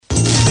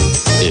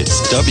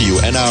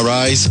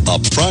WNRI's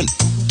Upfront.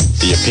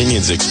 The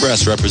opinions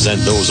expressed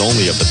represent those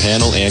only of the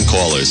panel and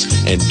callers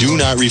and do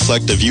not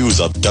reflect the views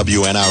of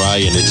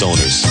WNRI and its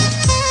owners.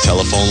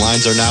 Telephone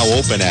lines are now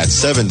open at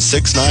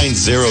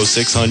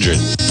 769-0600.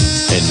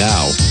 And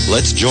now,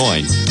 let's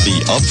join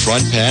the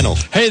Upfront panel.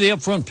 Hey, the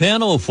Upfront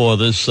panel for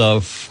this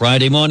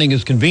Friday morning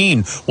is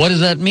convened. What does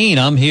that mean?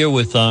 I'm here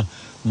with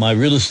my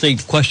real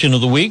estate question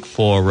of the week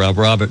for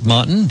Robert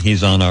Martin.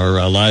 He's on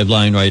our live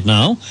line right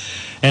now.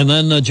 And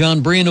then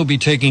John Breen will be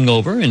taking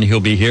over, and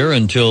he'll be here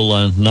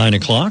until 9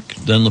 o'clock.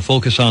 Then the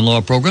Focus on Law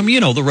program, you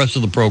know, the rest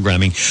of the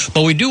programming.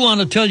 But we do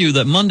want to tell you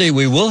that Monday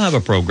we will have a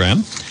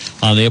program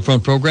on the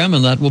Upfront program,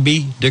 and that will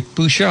be Dick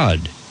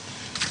Bouchard.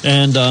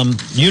 And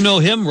you know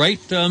him, right,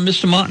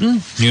 Mr.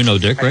 Martin? You know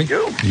Dick, right? I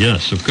do.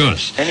 Yes, of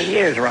course. Many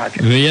years,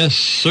 Roger. Yes,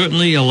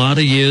 certainly a lot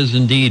of years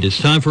indeed. It's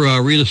time for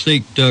our real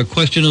estate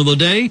question of the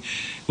day.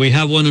 We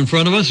have one in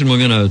front of us, and we're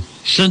going to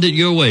send it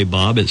your way,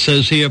 Bob. It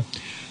says here,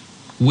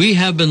 we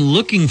have been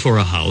looking for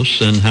a house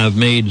and have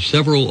made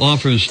several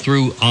offers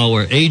through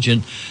our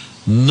agent.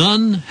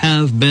 None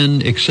have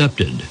been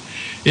accepted.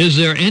 Is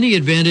there any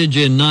advantage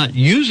in not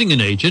using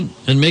an agent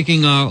and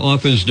making our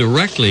offers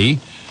directly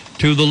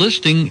to the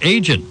listing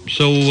agent?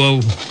 So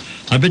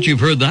I bet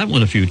you've heard that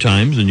one a few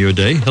times in your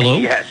day. Hello?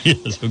 Yes.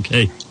 Yes,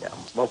 okay. Yeah.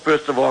 Well,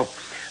 first of all,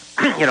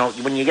 you know,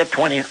 when you get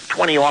 20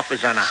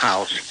 offers on a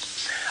house,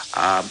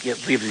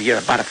 you're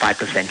about a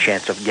 5%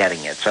 chance of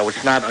getting it. So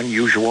it's not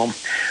unusual,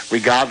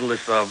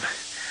 regardless of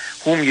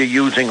whom you're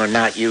using or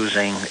not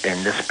using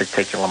in this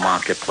particular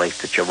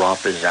marketplace, that your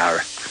offers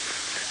are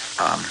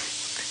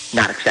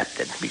not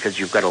accepted because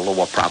you've got a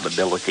lower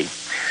probability.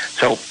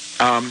 So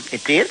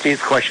to answer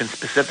his question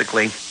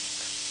specifically,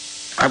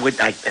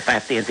 if I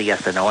have to answer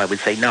yes or no, I would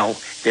say no.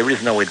 There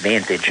is no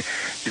advantage.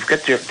 You've got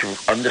to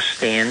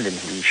understand, and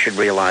he should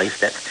realize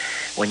that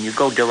when you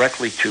go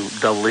directly to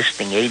the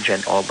listing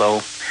agent,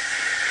 although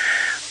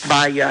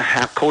by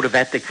our code of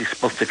ethics he's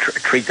supposed to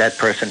treat that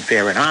person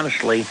fair and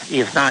honestly, he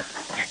is not.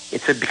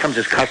 It becomes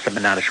his customer,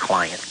 not his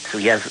client. So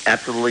he has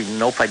absolutely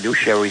no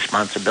fiduciary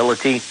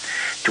responsibility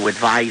to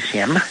advise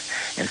him.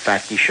 In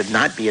fact, he should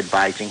not be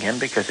advising him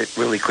because it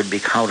really could be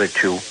counter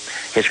to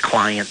his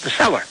client, the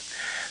seller.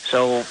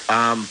 So,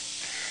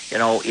 you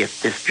know, if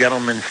this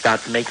gentleman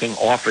starts making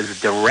offers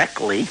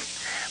directly,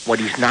 what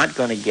he's not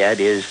going to get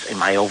is,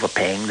 am I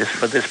overpaying this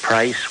for this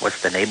price?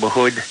 What's the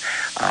neighborhood?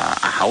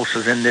 A house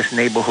is in this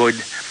neighborhood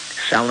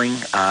selling.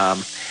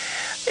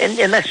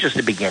 And that's just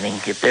the beginning.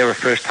 If they're a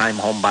first-time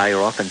home buyer,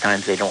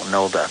 oftentimes they don't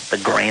know the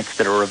grants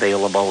that are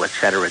available, et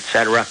cetera, et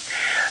cetera.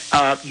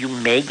 You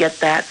may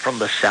get that from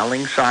the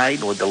selling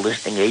side or the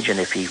listing agent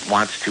if he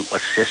wants to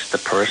assist the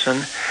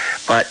person,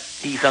 but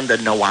he's under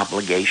no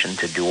obligation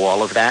to do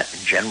all of that.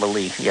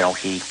 Generally, you know,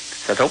 he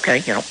says, okay,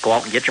 you know, go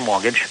out and get your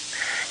mortgage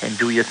and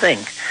do your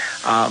thing.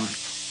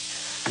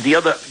 The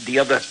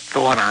other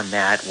thought on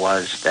that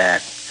was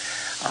that,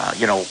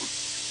 you know,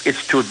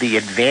 it's to the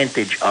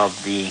advantage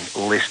of the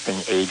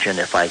listing agent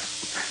if I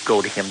go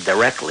to him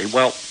directly.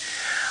 Well,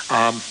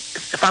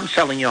 if I'm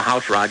selling your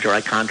house, Roger,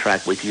 I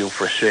contract with you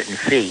for a certain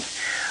fee.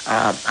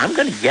 I'm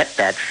going to get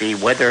that fee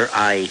whether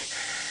I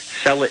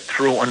sell it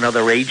through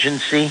another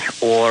agency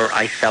or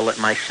I sell it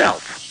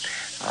myself.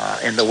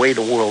 And the way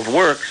the world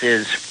works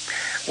is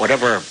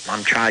whatever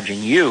I'm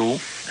charging you,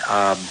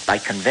 by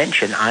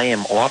convention, I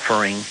am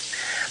offering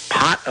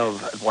part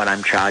of what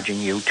I'm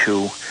charging you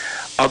to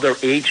other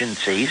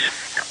agencies,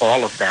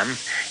 all of them,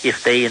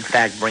 if they in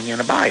fact bring in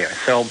a buyer.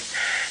 So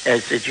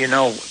as you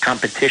know,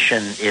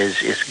 competition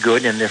is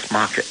good in this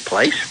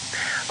marketplace.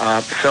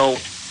 So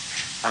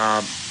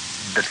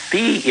the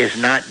fee is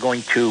not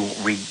going to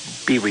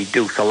be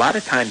reduced. A lot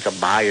of times a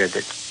buyer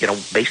that, you know,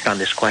 based on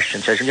this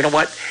question says, you know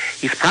what,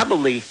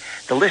 the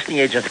listing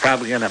agent's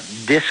probably going to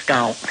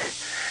discount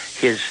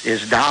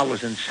his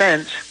dollars and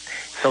cents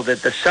so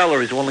that the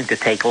seller is willing to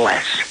take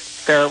less.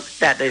 So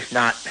that is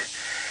not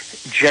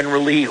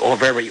generally or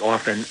very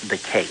often the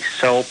case.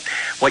 So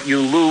what you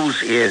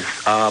lose is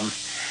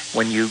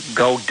when you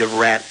go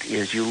direct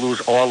is you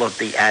lose all of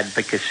the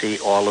advocacy,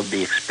 all of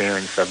the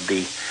experience of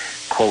the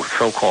quote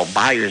so-called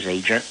buyer's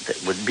agent that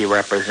would be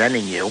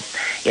representing you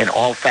in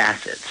all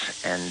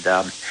facets, and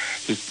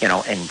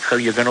and so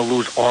you're going to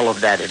lose all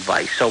of that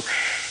advice. So,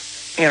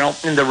 you know,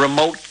 in the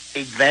remote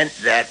event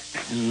that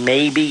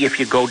maybe if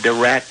you go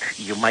direct,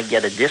 you might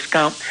get a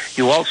discount,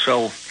 you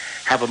also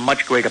have a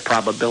much greater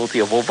probability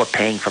of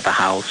overpaying for the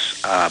house.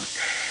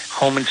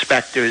 Home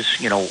inspectors,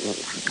 you know,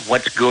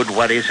 what's good,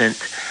 what isn't,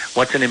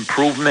 what's an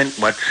improvement,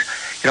 what's,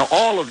 you know,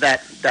 all of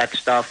that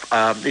stuff.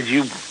 As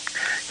you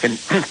can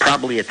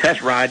probably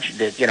attest, Raj,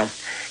 that, you know,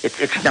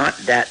 it's not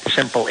that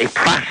simple a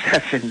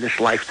process in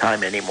this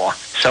lifetime anymore.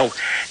 So,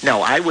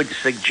 no, I would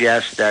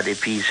suggest that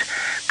if he's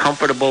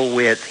comfortable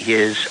with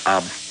his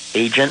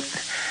agent,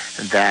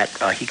 that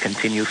he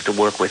continues to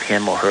work with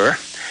him or her,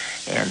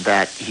 and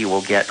that he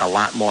will get a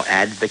lot more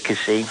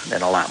advocacy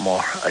and a lot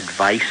more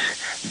advice,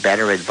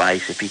 better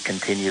advice, if he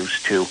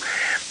continues to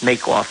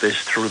make offers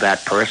through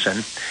that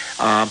person.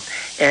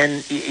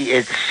 And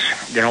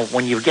it's,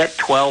 when you get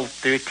 12,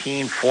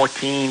 13,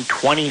 14,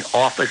 20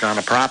 offers on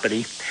a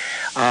property,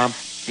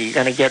 you're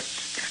going to get,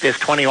 if there's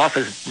 20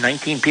 offers,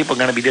 19 people are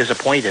going to be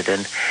disappointed.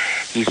 And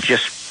he's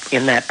just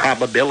in that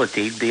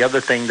probability. The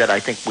other thing that I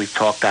think we've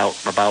talked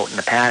about in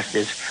the past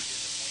is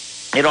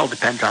it all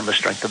depends on the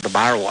strength of the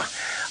borrower.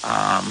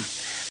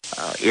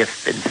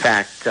 If, in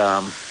fact,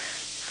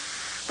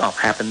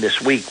 happened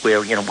this week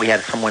where, we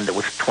had someone that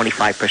was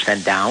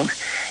 25% down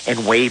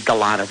and waived a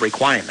lot of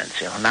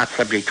requirements, not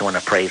subject to an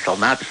appraisal,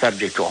 not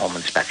subject to a home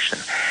inspection.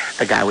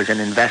 The guy was an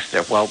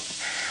investor. Well,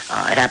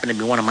 it happened to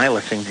be one of my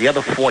listings. The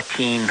other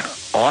 14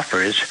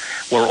 offers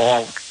were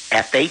all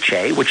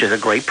FHA, which is a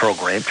great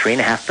program,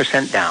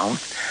 3.5% down.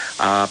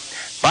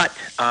 But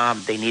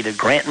they needed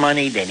grant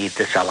money, they needed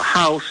to sell a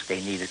house,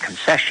 they needed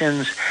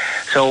concessions.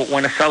 So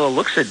when a seller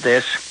looks at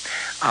this,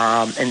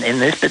 in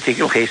this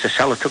particular case, the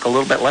seller took a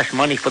little bit less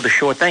money for the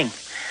sure thing.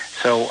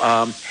 So,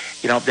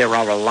 there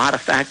are a lot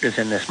of factors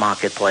in this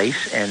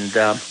marketplace, and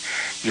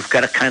you've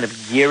got to kind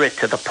of gear it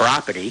to the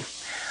property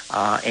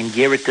and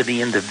gear it to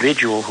the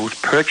individual who's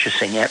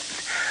purchasing it.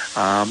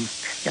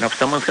 If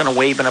someone's going to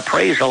waive an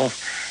appraisal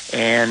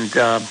and,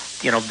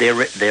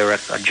 they're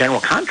a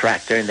general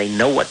contractor and they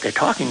know what they're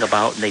talking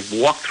about and they've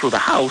walked through the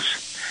house,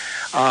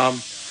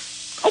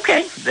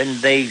 okay,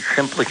 then they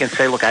simply can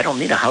say, look, I don't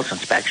need a house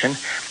inspection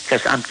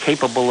because I'm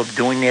capable of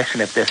doing this,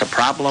 and if there's a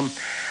problem,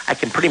 I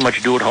can pretty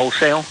much do it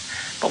wholesale.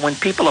 But when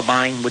people are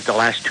buying with the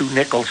last 2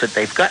 nickels that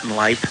they've got in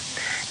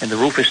life, and the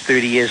roof is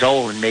 30 years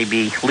old and may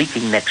be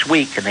leaking next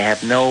week, and they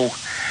have no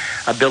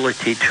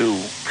ability to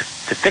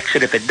fix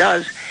it if it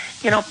does,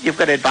 you've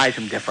got to advise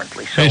them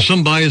differently. So, hey,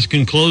 some buyers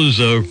can close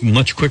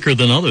much quicker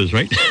than others,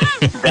 right?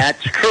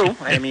 That's true.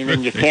 I mean,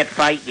 and you can't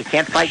fight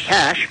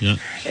cash. Yeah.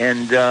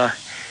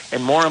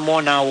 And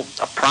more now,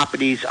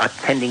 properties are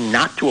tending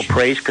not to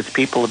appraise because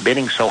people are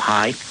bidding so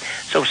high.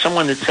 So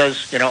someone that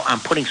says, I'm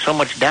putting so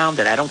much down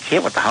that I don't care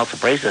what the house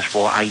appraises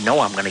for, I know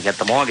I'm going to get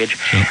the mortgage,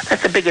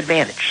 that's a big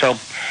advantage. So,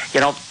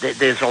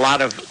 there's a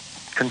lot of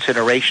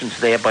considerations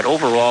there. But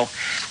overall,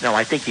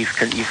 I think he's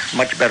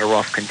much better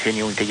off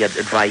continuing to get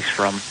advice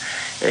from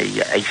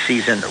a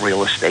seasoned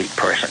real estate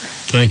person.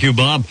 Thank you,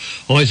 Bob.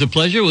 Always a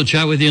pleasure. We'll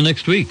chat with you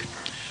next week.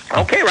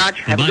 Okay, Raj.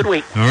 Have a good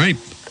week. All right.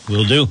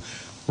 Will do.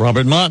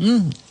 Robert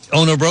Martin,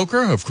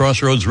 owner-broker of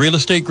Crossroads Real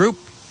Estate Group.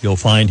 You'll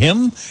find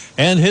him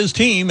and his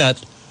team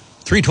at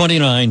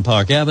 329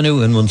 Park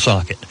Avenue in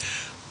Woonsocket.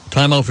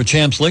 Time out for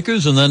Champs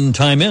Liquors and then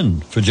time in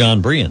for John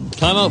Brian.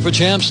 Time out for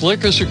Champs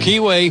Liquors for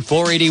Keyway,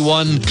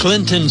 481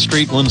 Clinton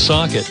Street,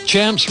 Woonsocket.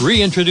 Champs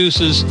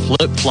reintroduces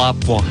Flip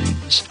Flop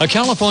Wines, a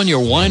California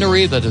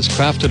winery that has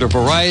crafted a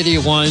variety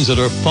of wines that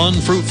are fun,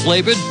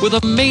 fruit-flavored with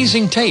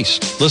amazing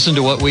taste. Listen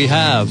to what we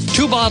have.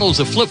 2 bottles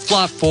of Flip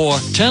Flop for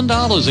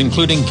 $10,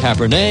 including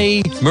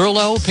Cabernet,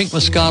 Merlot, Pink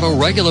Moscato,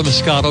 regular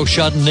Moscato,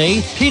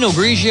 Chardonnay, Pinot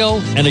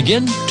Grigio, and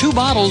again, 2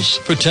 bottles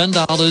for $10.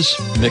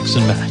 Mix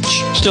and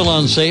match. Still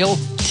on sale,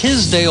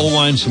 Tisdale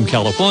wines from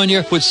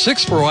California with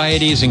 6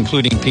 varieties,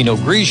 including Pinot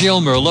Grigio,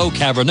 Merlot,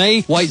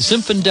 Cabernet, White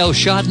Zinfandel,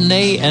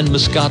 Chardonnay, and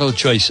Moscato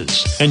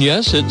choices. And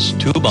yes, it's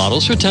 2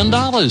 bottles for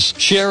 $10.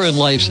 Share in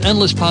life's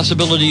endless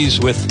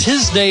possibilities with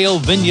Tisdale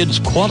Vineyards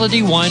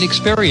quality wine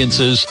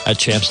experiences at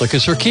Champs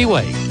Liquors for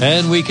Keyway.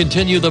 And we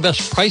continue the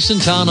best price in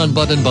town on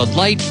Bud and Bud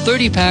Light,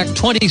 30-pack,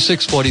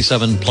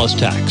 $26.47 plus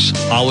tax.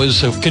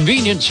 Hours of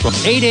convenience from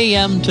 8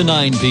 a.m. to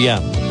 9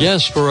 p.m.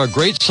 Yes, for a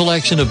great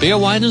selection of beer,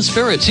 wine, and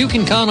spirits, you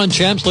can count on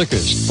Champs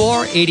Liquors,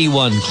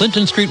 481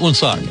 Clinton Street,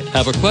 Woonsocket.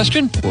 Have a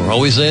question? We're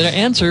always there to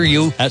answer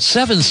you at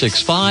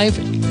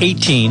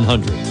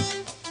 765-1800.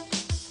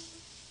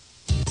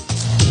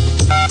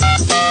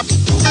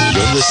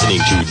 You're listening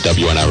to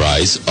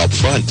WNRI's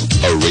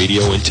Upfront, a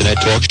radio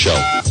internet talk show.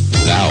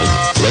 Now,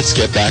 let's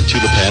get back to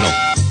the panel.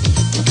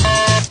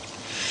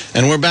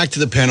 And we're back to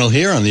the panel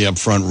here on the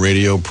Upfront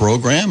radio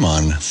program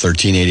on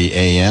 1380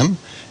 AM.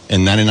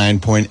 And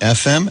 99.0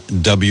 FM,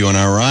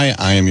 WNRI.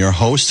 I am your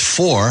host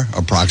for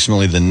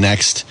approximately the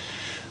next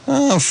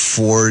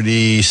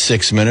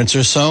 46 minutes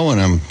or so, and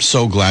I'm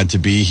so glad to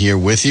be here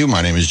with you.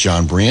 My name is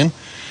John Brian.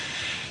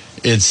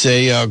 It's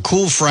a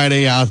cool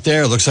Friday out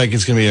there. It looks like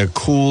it's going to be a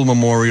cool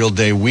Memorial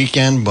Day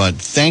weekend, but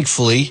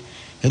thankfully,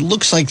 it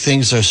looks like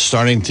things are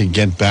starting to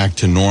get back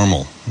to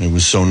normal. It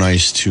was so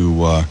nice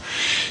to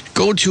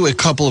go to a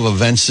couple of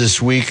events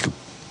this week.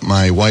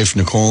 My wife,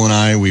 Nicole, and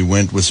I, we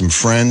went with some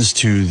friends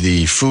to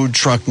the food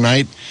truck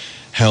night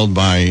held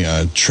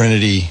by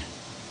Trinity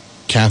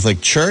Catholic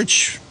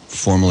Church,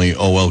 formerly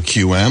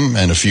OLQM,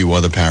 and a few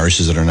other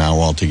parishes that are now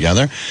all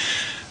together,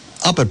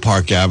 up at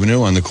Park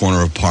Avenue on the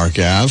corner of Park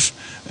Ave.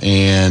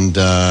 And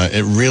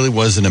it really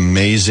was an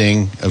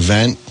amazing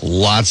event.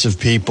 Lots of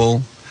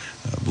people,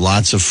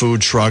 lots of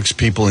food trucks,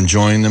 people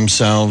enjoying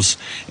themselves,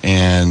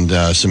 and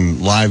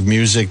some live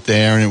music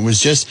there. And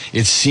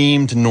it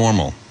seemed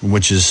normal,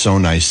 which is so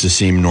nice to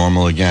seem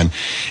normal again.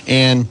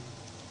 And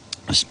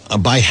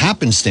by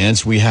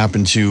happenstance, we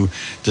happened to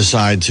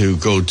decide to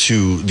go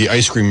to the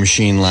ice cream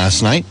machine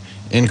last night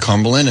in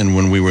Cumberland, and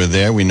when we were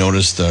there, we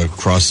noticed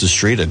across the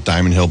street at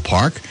Diamond Hill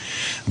Park,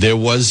 there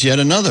was yet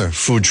another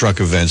food truck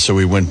event. So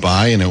we went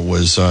by, and it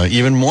was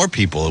even more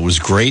people. It was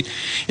great.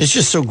 It's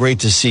just so great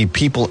to see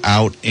people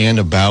out and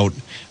about,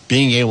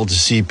 being able to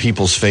see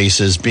people's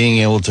faces, being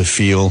able to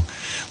feel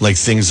like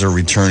things are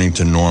returning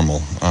to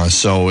normal.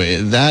 So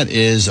that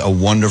is a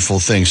wonderful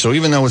thing. So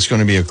even though it's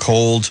going to be a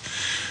cold,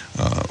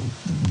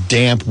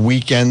 damp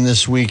weekend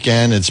this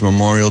weekend, it's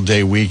Memorial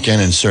Day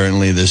weekend, and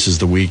certainly this is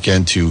the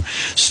weekend to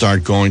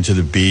start going to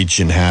the beach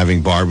and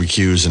having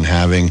barbecues and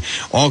having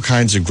all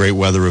kinds of great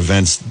weather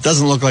events.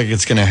 Doesn't look like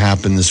it's going to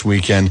happen this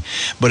weekend,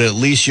 but at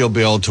least you'll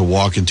be able to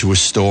walk into a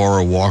store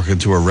or walk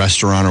into a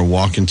restaurant or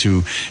walk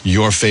into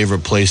your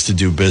favorite place to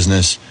do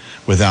business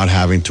without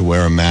having to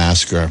wear a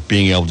mask, or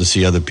being able to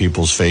see other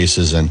people's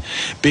faces and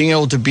being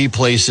able to be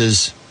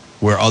places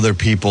where other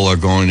people are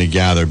going to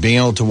gather, being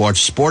able to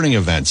watch sporting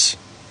events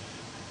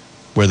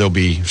where there'll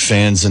be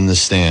fans in the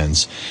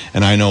stands.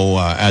 And I know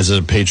as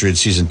a Patriot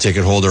season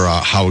ticket holder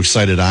how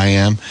excited I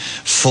am.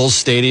 Full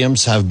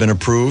stadiums have been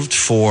approved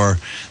for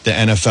the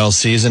NFL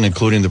season,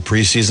 including the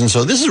preseason.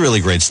 So this is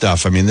really great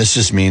stuff. I mean, this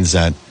just means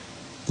that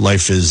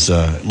life is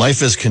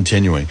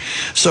continuing.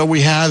 So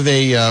we have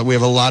a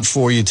lot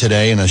for you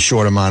today in a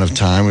short amount of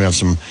time. We have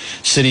some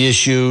city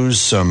issues,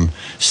 some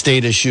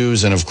state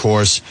issues, and of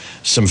course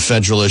some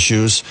federal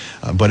issues.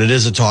 But it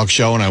is a talk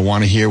show, and I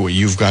want to hear what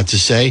you've got to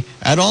say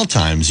at all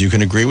times. You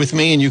can agree with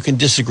me and you can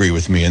disagree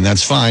with me, and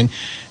that's fine.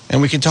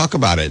 And we can talk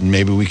about it, and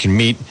maybe we can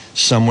meet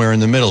somewhere in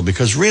the middle,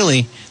 because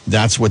really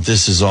that's what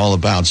this is all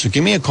about. So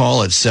give me a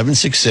call at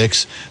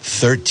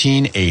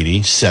 766-1380,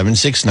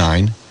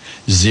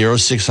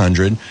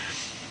 769-0600,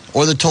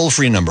 or the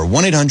toll-free number,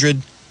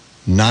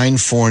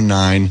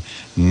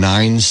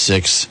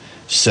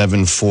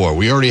 1-800-949-9674.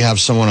 We already have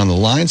someone on the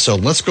line, so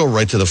let's go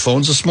right to the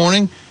phones this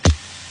morning.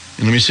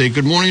 And let me say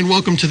good morning and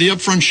welcome to the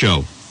Upfront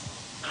Show.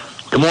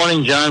 Good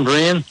morning, John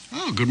Brian.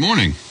 Oh, good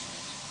morning.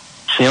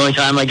 It's the only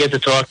time I get to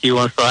talk to you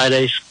on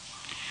Fridays.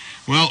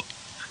 Well,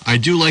 I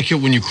do like it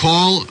when you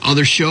call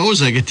other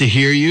shows. I get to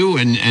hear you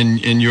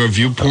and your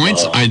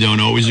viewpoints. I don't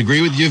always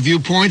agree with your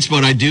viewpoints,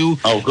 but I do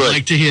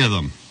like to hear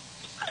them.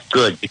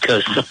 Good,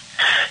 because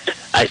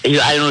I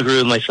don't agree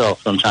with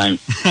myself sometimes.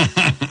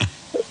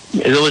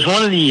 There was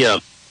one of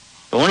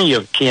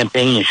your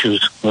campaign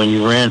issues when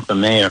you ran for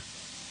mayor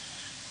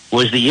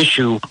was the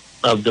issue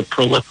of the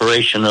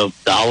proliferation of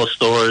dollar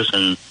stores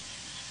and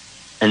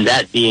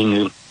that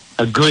being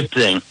a good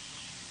thing.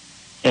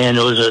 And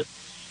it was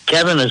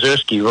Kevin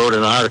Ozersky wrote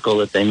an article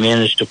that they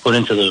managed to put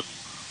into the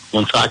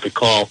Woonsocket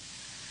Call,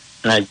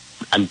 and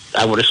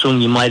I would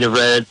assume you might have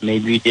read it,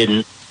 maybe you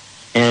didn't,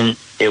 and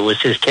it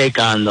was his take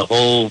on the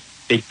whole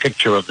big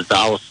picture of the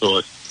dollar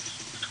stores.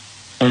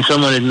 And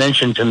someone had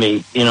mentioned to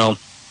me, the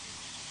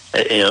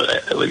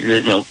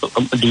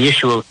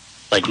issue of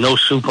like no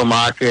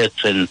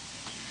supermarkets in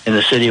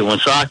the city of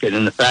Woonsocket,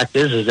 and the fact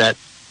is that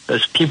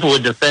as people were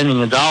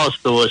defending the dollar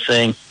stores,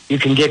 saying you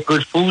can get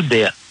good food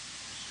there.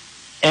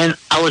 And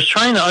I was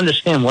trying to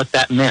understand what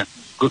that meant.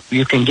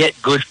 You can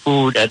get good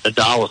food at the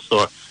dollar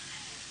store.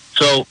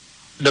 So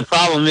the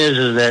problem is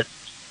that,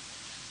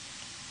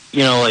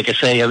 like I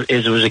say,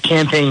 it was a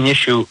campaign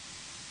issue,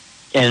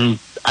 and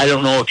I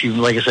don't know if you,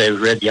 like I say,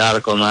 read the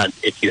article or not,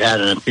 if you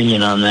had an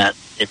opinion on that,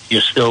 if you're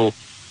still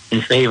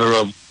in favor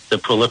of the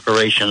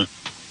proliferation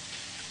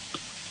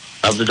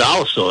of the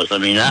dollar stores. I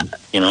mean,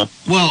 Well,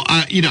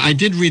 I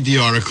did read the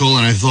article,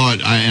 and I thought,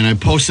 and I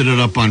posted it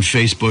up on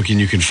Facebook, and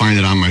you can find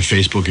it on my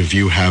Facebook if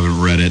you haven't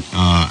read it.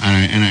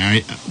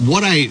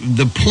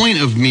 The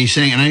point of me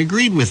saying, and I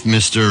agreed with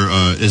Mr.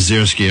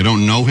 Ozersky. I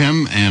don't know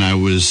him, and I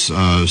was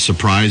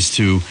surprised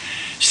to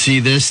see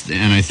this,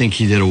 and I think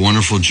he did a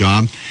wonderful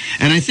job.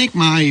 And I think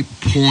my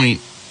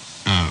point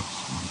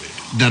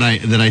that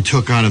I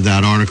took out of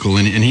that article,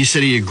 and he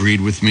said he agreed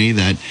with me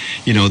that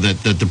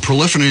that the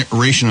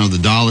proliferation of the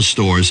dollar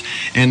stores,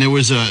 and there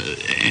was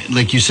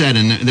like you said,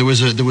 and there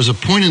was a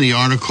point in the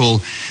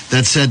article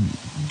that said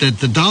that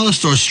the dollar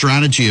store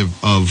strategy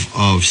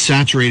of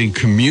saturating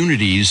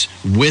communities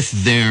with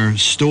their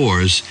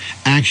stores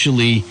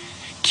actually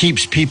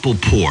keeps people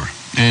poor.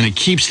 And it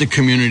keeps the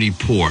community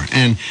poor.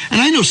 And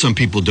I know some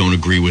people don't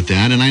agree with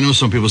that, and I know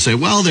some people say,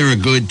 well, they're a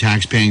good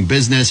tax-paying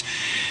business.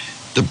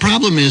 The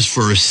problem is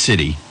for a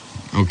city,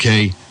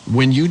 okay,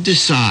 when you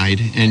decide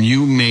and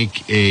you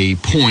make a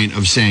point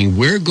of saying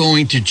we're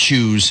going to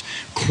choose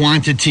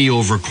quantity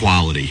over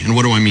quality. And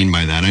what do I mean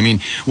by that? I mean,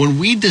 when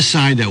we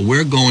decide that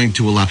we're going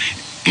to allow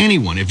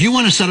anyone, if you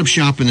want to set up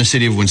shop in the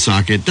city of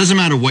Woonsocket, doesn't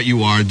matter what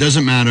you are,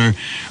 doesn't matter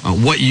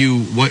what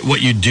you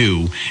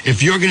do,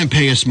 if you're going to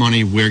pay us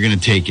money, we're going to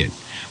take it.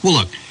 Well,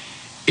 look,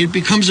 it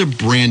becomes a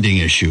branding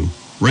issue,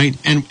 right?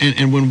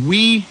 And when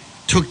we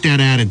took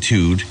that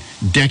attitude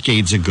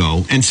decades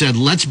ago and said,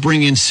 let's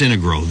bring in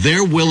Synagro.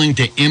 They're willing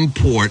to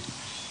import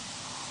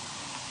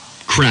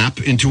crap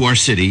into our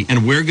city,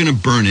 and we're going to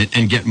burn it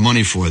and get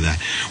money for that.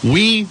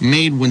 We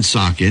made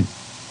Woonsocket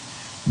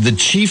the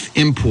chief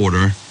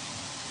importer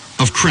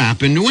of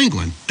crap in New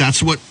England.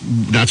 That's what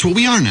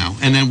we are now.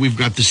 And then we've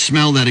got the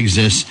smell that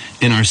exists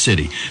in our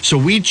city. So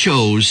we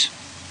chose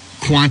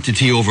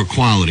quantity over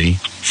quality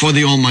for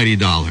the almighty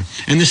dollar.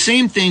 And the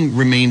same thing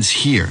remains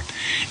here.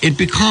 It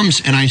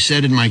becomes, and I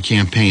said in my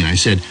campaign, I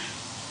said,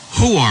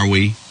 who are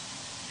we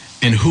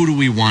and who do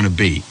we want to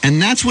be?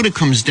 And that's what it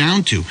comes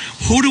down to.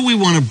 Who do we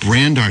want to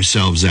brand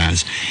ourselves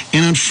as?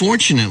 And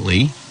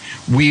unfortunately,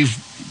 we're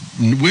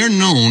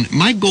known.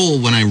 My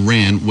goal when I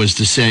ran was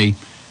to say,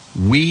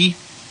 we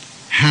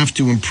have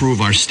to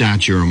improve our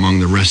stature among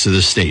the rest of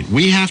the state.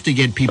 We have to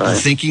get people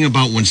thinking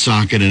about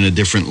Woonsocket in a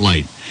different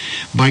light.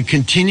 By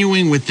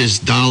continuing with this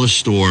dollar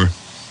store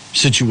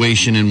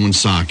situation in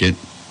Woonsocket,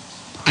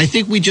 I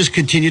think we just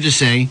continue to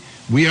say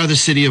we are the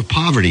city of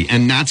poverty,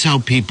 and that's how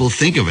people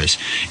think of us.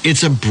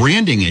 It's a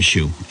branding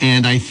issue,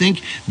 and I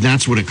think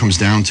that's what it comes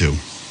down to.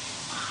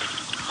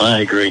 I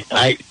agree.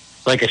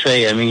 Like I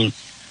say, I mean,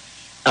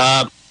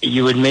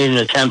 you had made an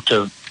attempt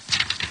to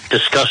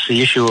discuss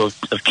the issue of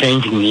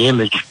changing the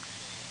image,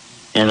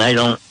 and I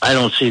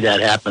don't see that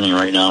happening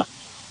right now.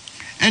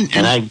 And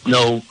I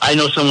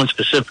know someone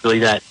specifically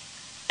that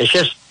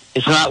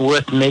it's not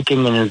worth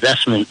making an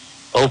investment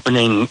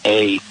opening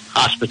a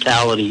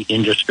hospitality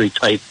industry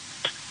type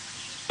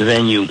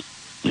venue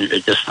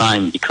at this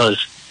time,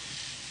 because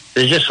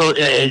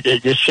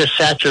it's just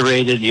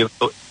saturated.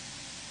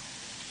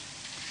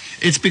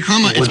 It's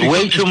become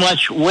way too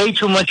much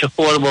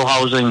affordable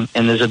housing,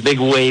 and there's a big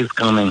wave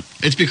coming.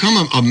 It's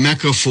become a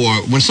mecca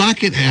for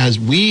Woonsocket.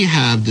 We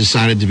have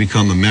decided to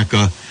become a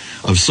mecca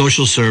of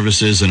social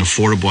services and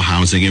affordable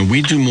housing, and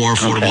we do more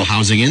affordable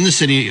housing in the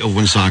city of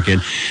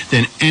Woonsocket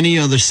than any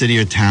other city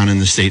or town in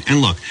the state.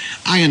 And look,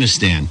 I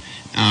understand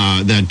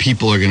that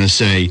people are going to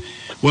say,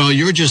 well,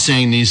 you're just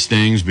saying these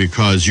things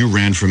because you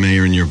ran for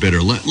mayor and you're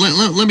bitter.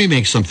 Let me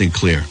make something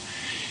clear.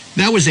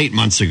 That was 8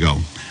 months ago.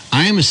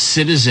 I am a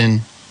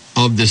citizen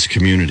of this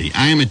community.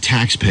 I am a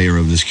taxpayer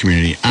of this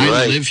community.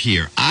 I live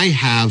here. I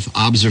have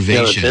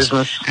observations,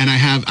 and I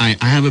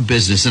have a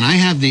business, and I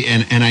have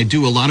and I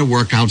do a lot of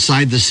work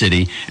outside the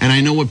city, and I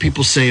know what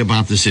people say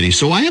about the city.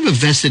 So I have a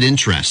vested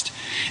interest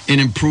in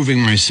improving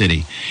my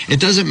city. It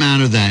doesn't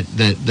matter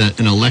that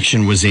an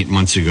election was 8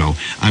 months ago.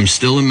 I'm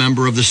still a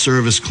member of the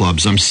service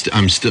clubs. I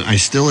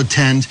still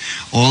attend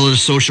all of the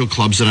social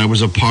clubs that I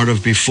was a part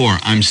of before.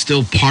 I'm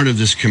still part of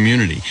this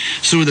community.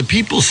 So the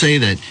people say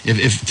that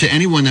if to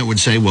anyone that would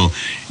say, well,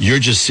 you're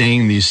just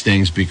saying these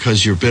things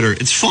because you're bitter,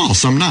 it's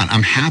false. I'm not.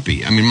 I'm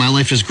happy. I mean, my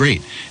life is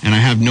great, and I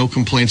have no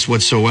complaints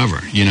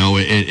whatsoever. You know,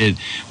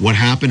 what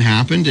happened,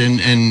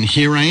 and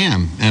here I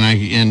am,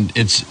 and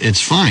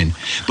it's fine.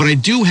 But I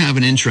do have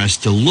an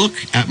interest to look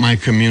at my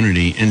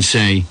community and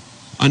say,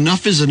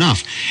 enough is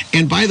enough.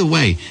 And by the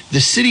way,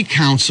 the city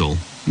council,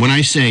 when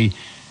I say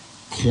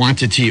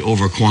quantity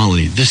over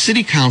quality, the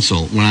city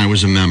council, when I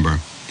was a member,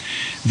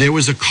 there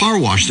was a car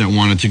wash that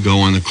wanted to go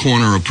on the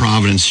corner of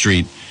Providence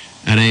Street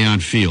at Aon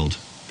Field.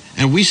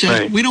 And we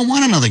said, we don't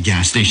want another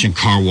gas station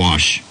car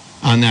wash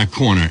on that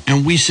corner.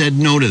 And we said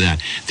no to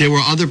that. There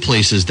were other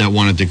places that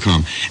wanted to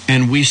come.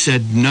 And we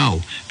said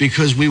no,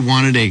 because we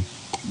wanted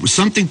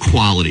something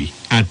quality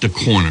at the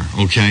corner,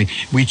 okay?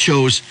 We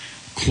chose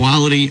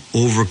quality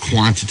over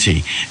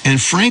quantity.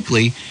 And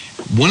frankly,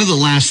 one of the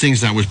last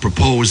things that was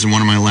proposed in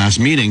one of my last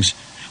meetings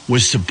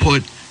was to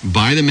put,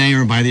 by the mayor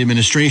and by the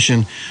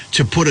administration,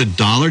 to put a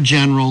Dollar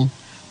General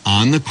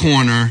on the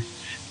corner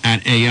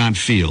at Aon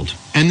Field.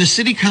 And the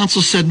city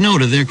council said no,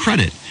 to their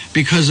credit,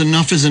 because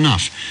enough is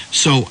enough.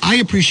 So I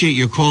appreciate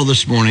your call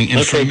this morning.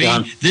 And for me,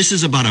 John, this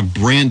is about a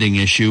branding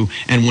issue,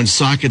 and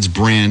Woonsocket's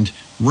brand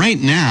right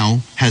now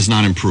has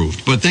not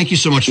improved. But thank you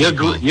so much for the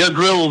call. Your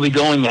grill will be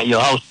going at your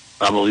house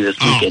probably this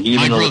weekend,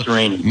 even though it's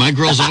raining. My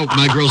grill's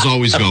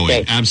always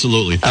going.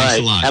 Absolutely. Thanks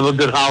a lot. Have a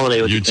good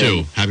holiday with you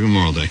too. Happy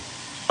Memorial Day.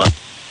 Bye.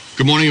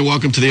 Good morning and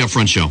welcome to the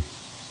Upfront Show.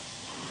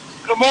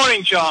 Good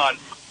morning, John.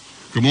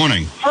 Good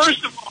morning.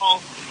 First of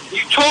all, you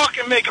talk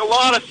and make a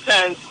lot of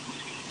sense,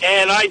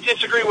 and I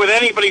disagree with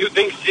anybody who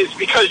thinks it's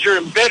because you're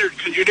embittered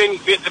because you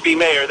didn't get to be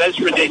mayor. That's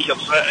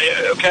ridiculous,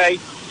 okay?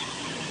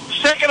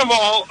 Second of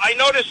all, I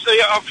noticed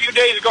a few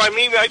days ago, I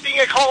think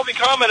I called and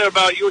commented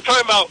about, you were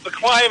talking about the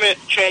climate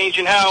change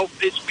and how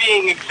it's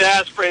being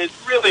exasperated.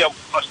 It's really a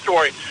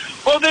story.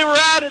 Well, they were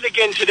at it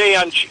again today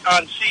on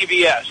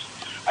CBS.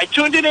 I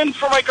tuned it in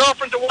for my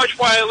girlfriend to watch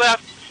while I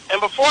left,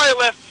 and before I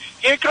left,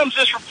 here comes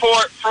this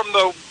report from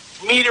the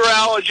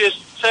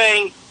meteorologist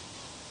saying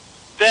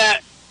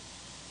that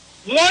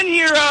 1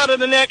 year out of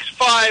the next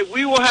 5,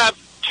 we will have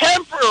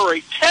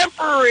temporary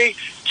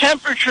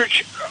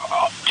temperatures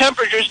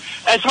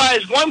as high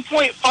as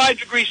 1.5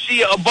 degrees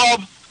C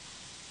above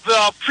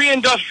the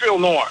pre-industrial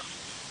norm.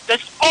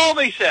 That's all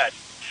they said.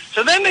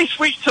 So then they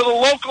switched to the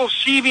local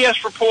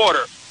CBS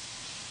reporter.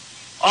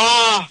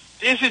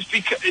 This is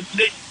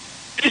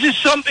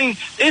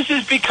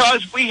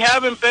because we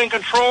haven't been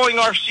controlling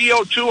our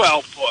CO2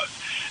 output.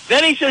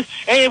 Then he says,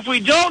 and if we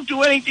don't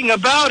do anything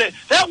about it,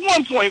 that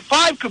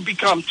 1.5 could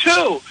become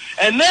 2.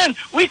 And then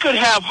we could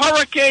have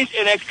hurricanes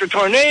and extra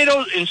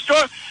tornadoes and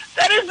storms.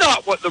 That is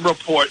not what the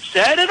report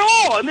said at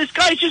all. And this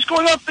guy's just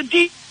going off the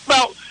deep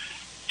about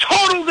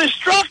total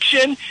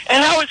destruction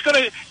and how it's going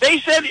to, they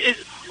said it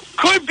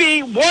could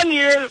be 1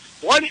 year,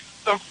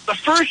 the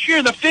first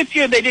year, the fifth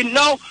year, they didn't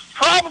know.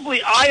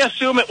 Probably, I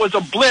assume it was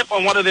a blip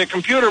on one of their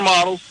computer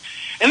models.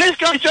 And this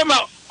guy's talking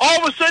about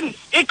all of a sudden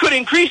it could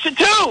increase it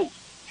too.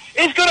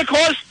 It's going to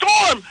cause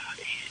storm.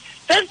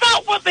 That's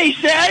not what they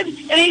said,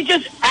 and he's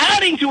just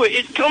adding to it.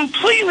 It's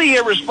completely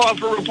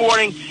irresponsible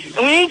reporting,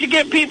 and we need to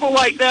get people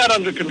like that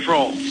under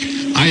control.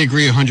 I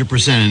agree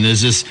 100%, and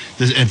there's this,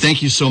 and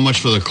thank you so much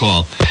for the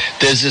call.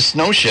 There's this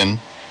notion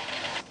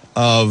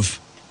of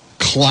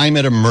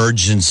climate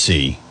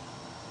emergency,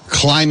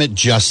 climate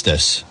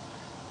justice,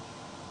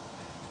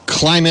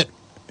 climate,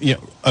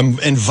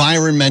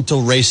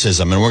 environmental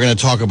racism, and we're going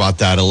to talk about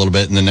that a little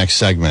bit in the next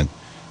segment.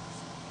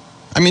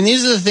 I mean,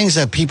 these are the things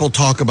that people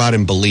talk about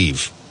and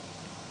believe.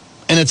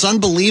 And it's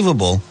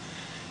unbelievable,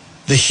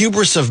 the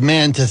hubris of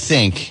man to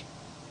think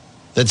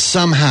that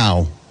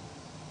somehow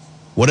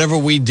whatever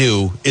we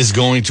do is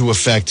going to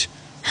affect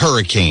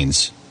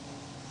hurricanes.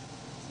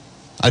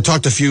 I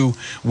talked a few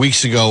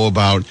weeks ago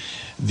about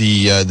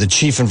the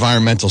chief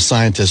environmental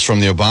scientist from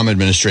the Obama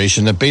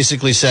administration that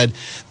basically said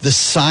the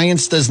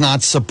science does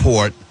not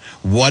support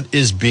what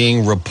is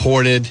being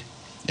reported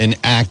and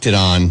acted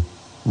on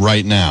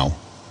right now.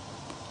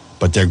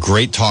 But they're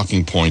great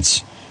talking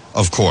points.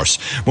 Of course.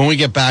 When we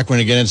get back, we're going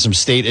to get into some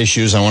state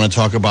issues. I want to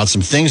talk about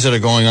some things that are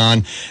going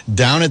on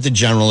down at the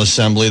General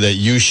Assembly that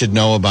you should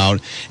know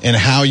about and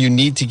how you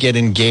need to get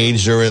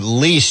engaged, or at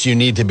least you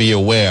need to be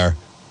aware,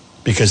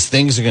 because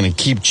things are going to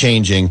keep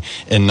changing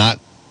and not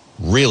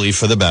really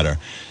for the better.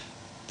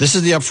 This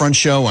is the Upfront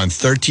Show on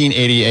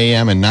 1380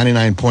 AM and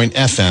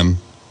 99.FM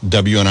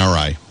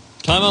WNRI.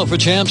 Time out for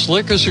Champs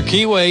Liquors or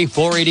Keyway,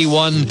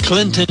 481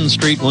 Clinton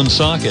Street,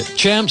 Woonsocket.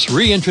 Champs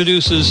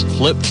reintroduces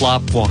Flip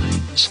Flop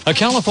Wines, a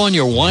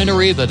California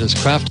winery that has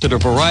crafted a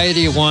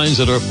variety of wines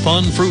that are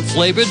fun,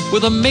 fruit-flavored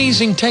with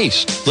amazing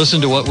taste.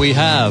 Listen to what we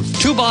have.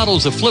 2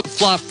 bottles of Flip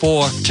Flop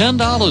for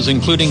 $10,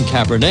 including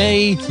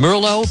Cabernet,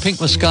 Merlot, Pink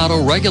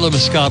Moscato, regular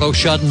Moscato,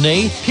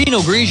 Chardonnay,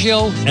 Pinot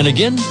Grigio, and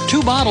again,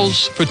 2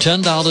 bottles for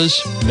 $10,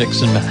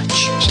 mix and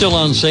match. Still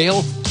on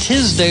sale,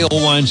 Tisdale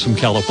wines from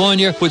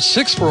California with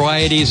 6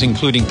 varieties,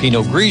 including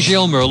Pinot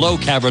Grigio, Merlot,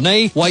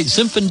 Cabernet, White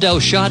Zinfandel,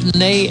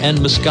 Chardonnay, and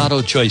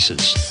Moscato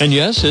choices. And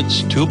yes,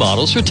 it's 2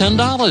 bottles for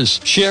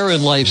 $10. Share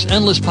in life's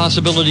endless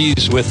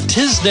possibilities with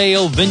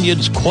Tisdale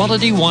Vineyards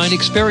quality wine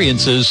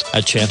experiences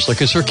at Champs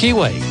Liquors or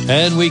Keyway.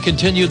 And we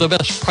continue the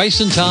best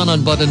price in town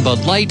on Bud and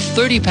Bud Light,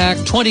 30-pack,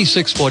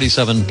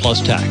 $26.47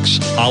 plus tax.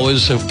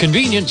 Hours of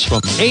convenience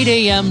from 8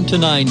 a.m. to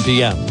 9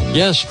 p.m.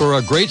 Yes, for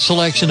a great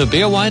selection of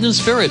beer, wine, and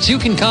spirits, you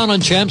can count on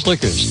Champs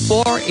Liquors,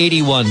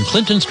 481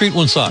 Clinton Street,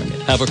 Woonsocket.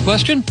 Have a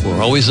question?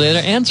 We're always there to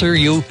answer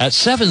you at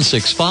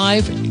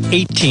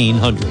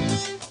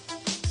 765-1800.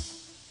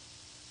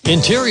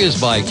 Interiors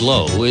by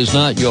Glow is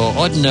not your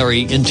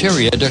ordinary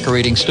interior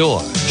decorating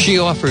store. She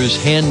offers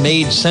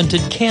handmade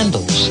scented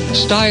candles,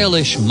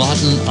 stylish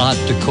modern art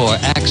decor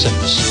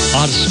accents,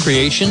 artist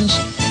creations,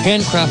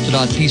 handcrafted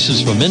art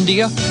pieces from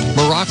India,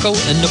 Morocco,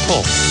 and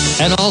Nepal,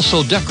 and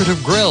also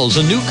decorative grills,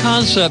 a new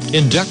concept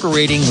in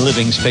decorating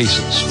living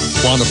spaces.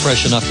 Want to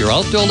freshen up your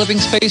outdoor living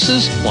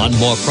spaces? Want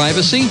more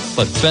privacy,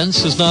 but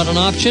fence is not an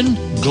option?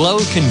 Glow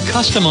can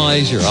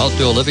customize your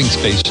outdoor living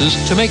spaces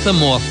to make them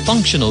more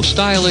functional,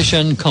 stylish,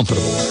 and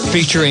comfortable.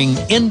 Featuring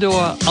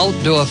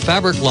indoor-outdoor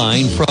fabric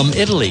line from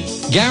Italy,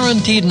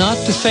 guaranteed not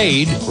to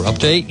fade for up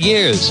to 8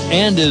 years,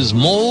 and is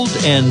mold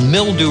and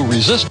mildew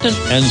resistant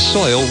and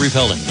soil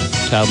repelling.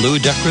 Tableau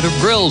decorative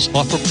grills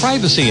offer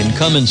privacy and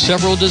come in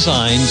several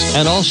designs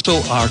and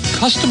also are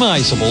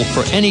customizable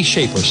for any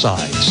shape or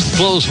size.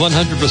 Glow's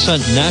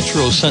 100%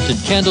 natural scented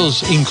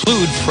candles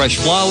include fresh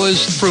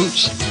flowers,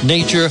 fruits,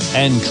 nature,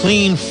 and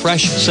clean,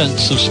 fresh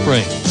scents of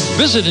spring.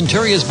 Visit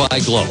Interiors by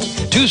Glow,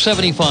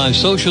 275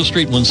 Social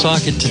Street,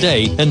 Woonsocket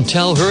today, and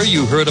tell her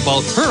you heard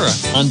about her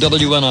on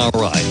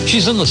WNRI.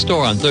 She's in the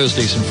store on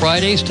Thursdays and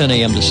Fridays, 10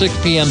 a.m. to 6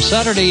 p.m.,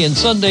 Saturday and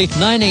Sunday,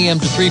 9 a.m.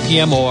 to 3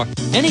 p.m., or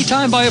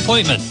anytime by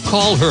appointment.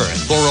 Call her at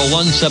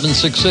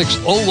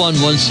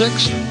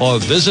 401-766-0116 or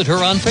visit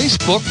her on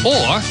Facebook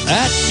or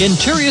at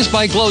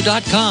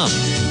interiorsbyglow.com.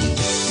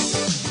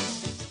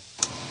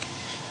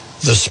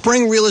 The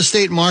spring real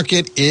estate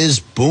market is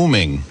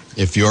booming.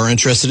 If you're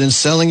interested in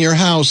selling your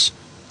house,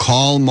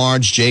 call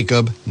Marge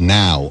Jacob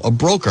now, a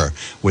broker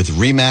with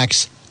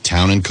RE/MAX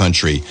Town &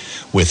 Country.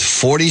 With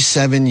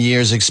 47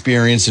 years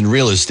experience in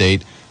real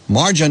estate,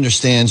 Marge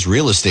understands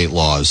real estate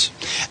laws.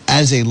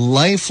 As a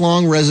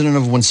lifelong resident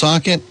of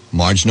Woonsocket,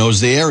 Marge knows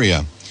the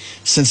area.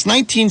 Since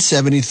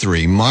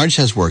 1973, Marge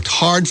has worked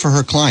hard for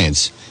her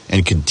clients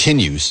and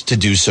continues to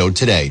do so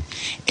today.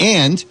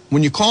 And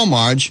when you call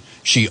Marge,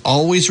 she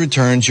always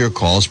returns your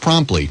calls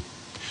promptly.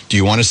 Do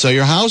you want to sell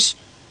your house?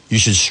 You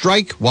should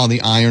strike while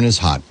the iron is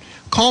hot.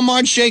 Call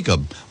Marge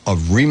Jacob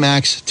of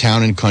RE/MAX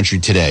Town & Country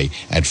today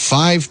at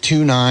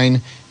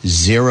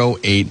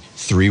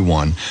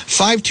 529-0831.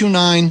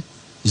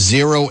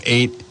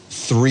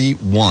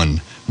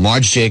 529-0831.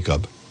 Marge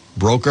Jacob,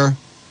 broker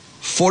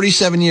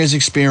 47 years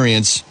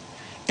experience,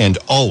 and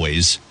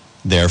always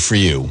there for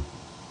you.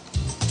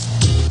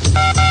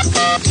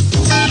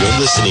 You're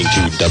listening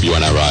to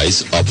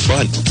WNRI's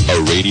Upfront,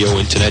 a radio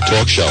internet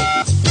talk show.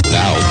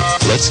 Now,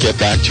 let's get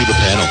back to the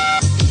panel.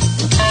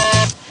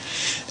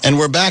 And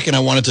we're back, and I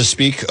wanted to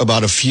speak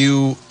about a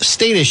few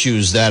state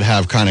issues that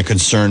have kind of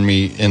concerned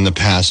me in the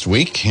past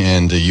week.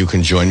 And you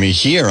can join me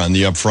here on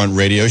the Upfront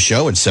Radio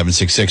Show at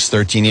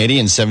 766-1380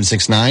 and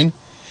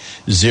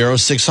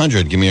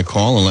 769-0600. Give me a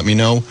call and let me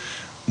know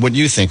what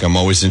you think. I'm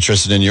always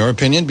interested in your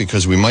opinion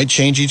because we might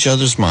change each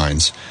other's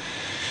minds.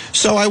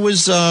 So I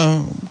was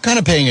kind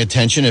of paying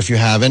attention, if you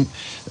haven't,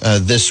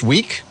 this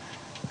week.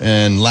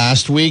 And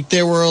last week,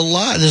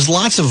 there's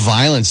lots of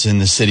violence in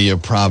the city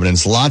of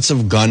Providence, lots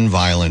of gun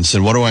violence.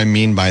 And what do I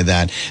mean by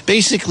that?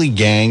 Basically,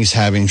 gangs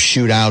having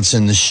shootouts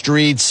in the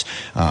streets,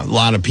 a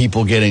lot of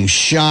people getting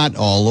shot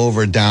all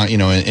over down,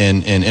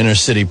 in inner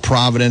city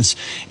Providence.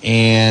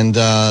 And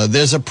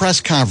there's a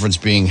press conference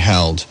being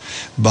held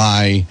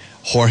by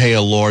Jorge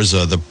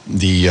Elorza,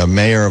 the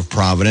mayor of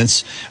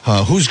Providence,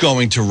 who's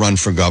going to run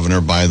for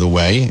governor, by the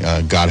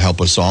way. God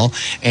help us all.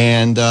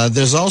 And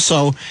there's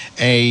also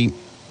a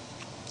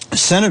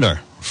senator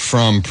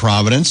from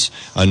Providence,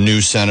 a new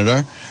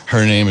senator.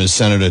 Her name is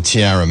Senator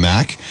Tiara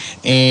Mack.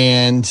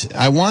 And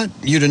I want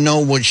you to know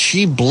what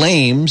she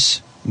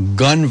blames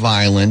gun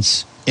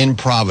violence in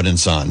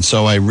Providence on.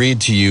 So I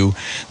read to you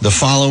the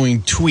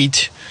following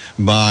tweet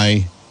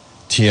by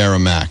Tiara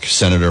Mack,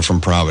 senator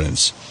from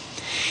Providence.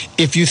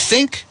 If you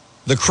think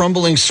the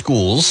crumbling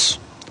schools,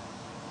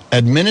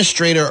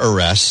 administrator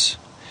arrests,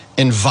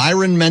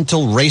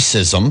 environmental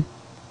racism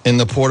in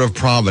the Port of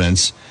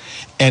Providence,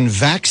 and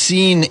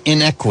vaccine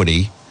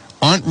inequity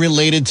aren't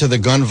related to the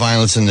gun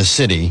violence in the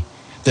city,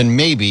 then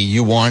maybe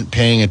you aren't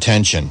paying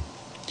attention.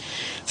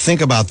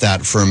 Think about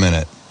that for a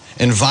minute.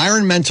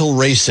 Environmental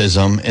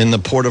racism in the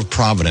Port of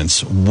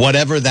Providence,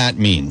 whatever that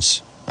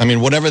means.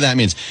 Whatever that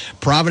means.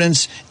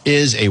 Providence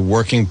is a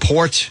working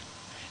port.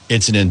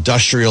 It's an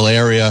industrial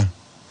area.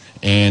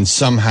 And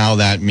somehow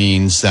that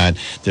means that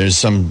there's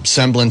some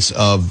semblance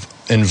of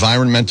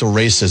environmental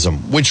racism,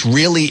 which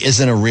really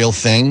isn't a real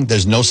thing.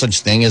 There's no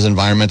such thing as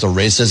environmental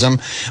racism,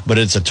 but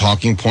it's a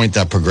talking point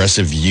that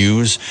progressives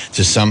use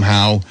to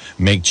somehow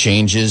make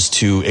changes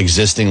to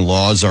existing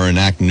laws or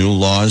enact new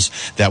laws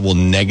that will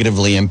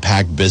negatively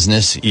impact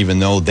business, even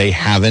though they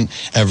haven't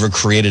ever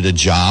created a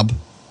job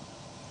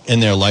in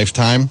their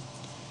lifetime.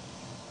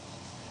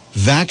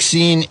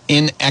 Vaccine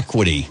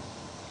inequity.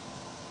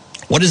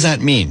 What does that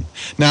mean?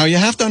 Now, you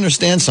have to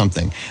understand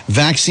something.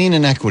 Vaccine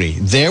inequity.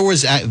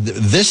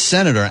 This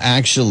senator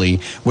actually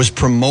was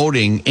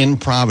promoting in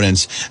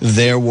Providence,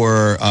 there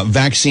were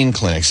vaccine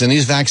clinics. And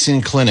these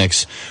vaccine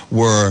clinics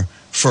were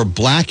for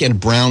black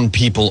and brown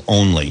people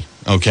only.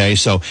 Okay,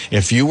 so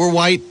if you were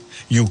white,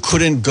 you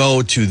couldn't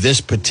go to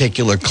this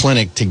particular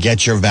clinic to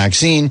get your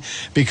vaccine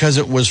because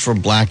it was for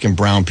black and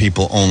brown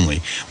people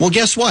only. Well,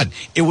 guess what?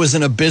 It was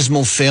an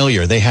abysmal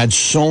failure. They had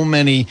so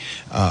many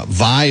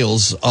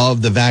vials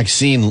of the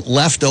vaccine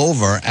left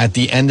over at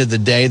the end of the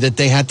day that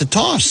they had to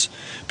toss,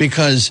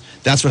 because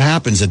that's what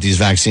happens at these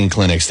vaccine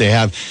clinics. They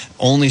have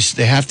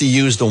to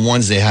use the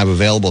ones they have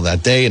available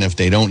that day, and if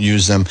they don't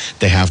use them,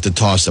 they have to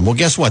toss them. Well,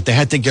 guess what? They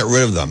had to get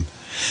rid of them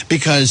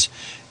because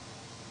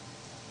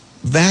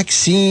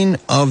vaccine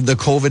of the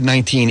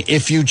COVID-19,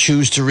 if you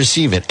choose to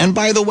receive it. And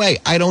by the way,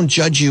 I don't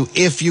judge you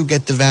if you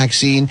get the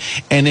vaccine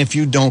and if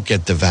you don't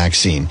get the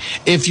vaccine.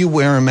 If you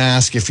wear a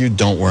mask, if you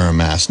don't wear a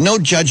mask. No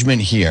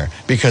judgment here,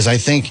 because I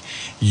think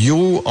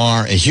you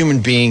are a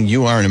human being,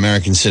 you are an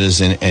American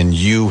citizen, and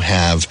you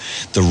have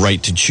the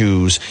right to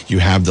choose. You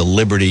have the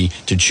liberty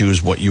to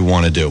choose what you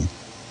want to do.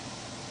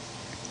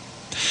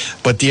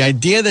 But the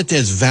idea that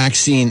there's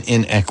vaccine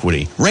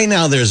inequity, right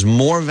now there's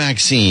more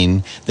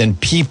vaccine than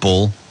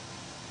people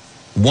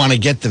want to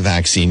get the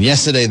vaccine.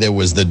 Yesterday, there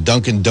was the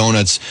Dunkin'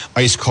 Donuts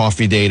iced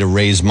coffee day to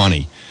raise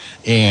money.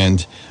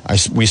 And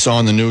we saw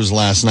in the news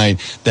last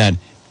night that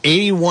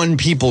 81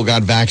 people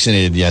got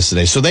vaccinated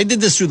yesterday. So they did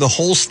this through the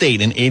whole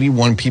state, and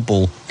 81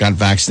 people got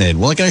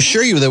vaccinated. Well, I can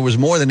assure you there was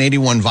more than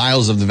 81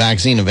 vials of the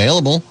vaccine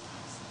available.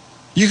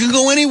 You can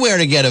go anywhere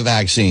to get a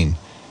vaccine.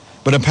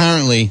 But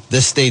apparently,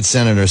 this state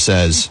senator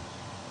says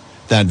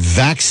that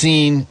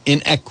vaccine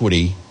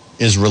inequity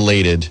is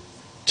related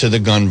to the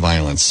gun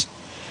violence.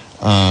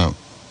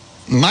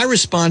 My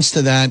response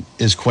to that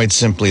is quite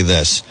simply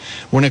this.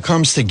 When it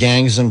comes to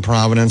gangs in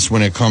Providence,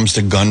 when it comes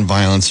to gun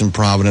violence in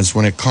Providence,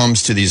 when it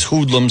comes to these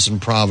hoodlums in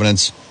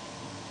Providence,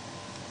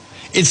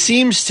 it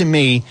seems to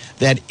me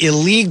that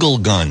illegal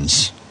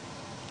guns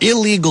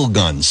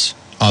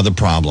are the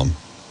problem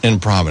in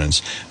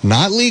Providence.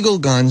 Not legal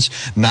guns,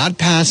 not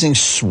passing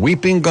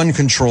sweeping gun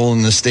control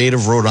in the state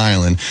of Rhode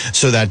Island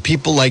so that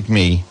people like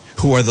me,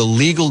 who are the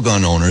legal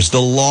gun owners,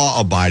 the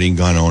law-abiding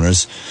gun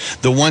owners,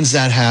 the ones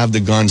that have the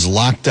guns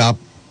locked up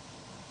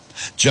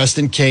just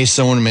in case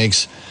someone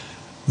makes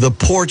the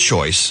poor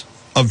choice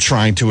of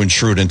trying to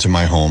intrude into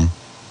my home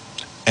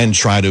and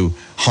try to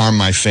harm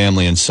my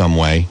family in some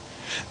way,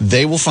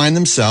 they will find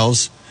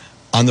themselves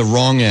on the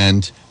wrong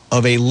end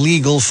of a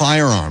legal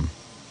firearm.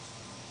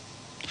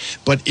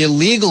 But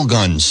illegal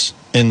guns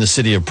in the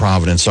city of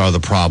Providence are the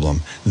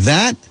problem.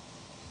 That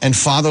and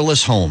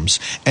fatherless homes.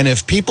 And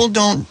if people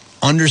don't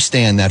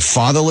understand that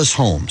fatherless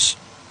homes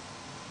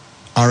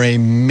are a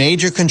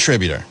major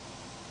contributor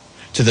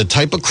to the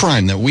type of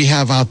crime that we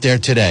have out there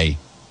today,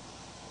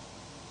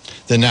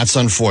 then that's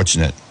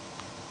unfortunate.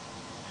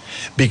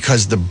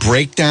 Because the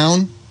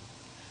breakdown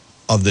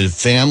of the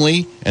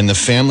family and the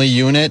family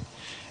unit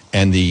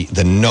and the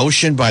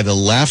notion by the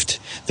left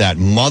that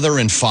mother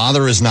and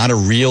father is not a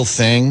real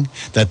thing,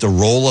 that the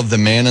role of the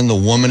man and the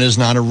woman is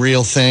not a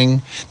real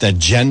thing, that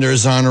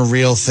genders aren't a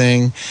real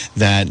thing,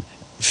 that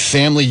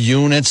family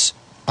units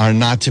are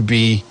not to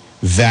be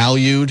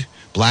valued.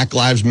 Black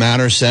Lives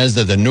Matter says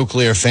that the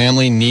nuclear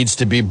family needs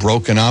to be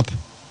broken up.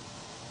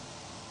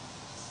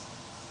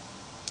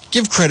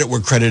 Give credit where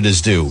credit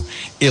is due.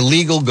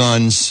 Illegal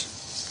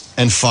guns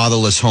and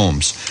fatherless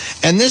homes.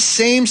 And this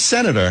same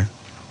senator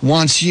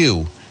wants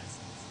you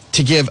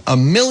to give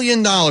 $1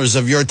 million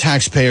of your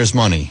taxpayers'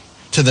 money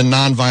to the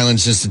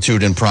Nonviolence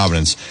Institute in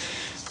Providence.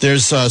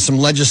 There's some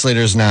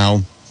legislators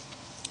now,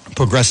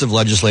 progressive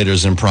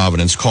legislators in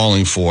Providence,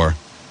 calling for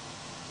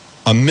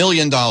 $1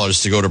 million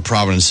to go to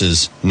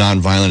Providence's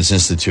Nonviolence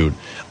Institute,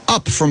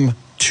 up from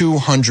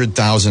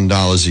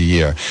 $200,000 a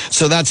year.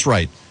 So that's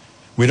right.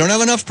 We don't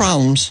have enough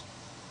problems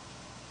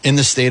in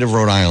the state of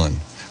Rhode Island,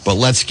 but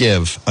let's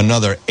give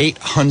another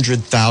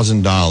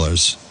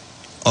 $800,000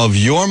 of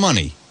your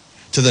money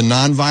to the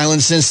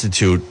Nonviolence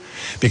Institute,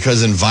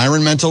 because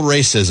environmental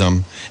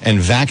racism and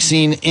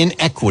vaccine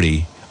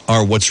inequity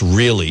are what's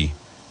really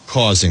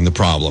causing the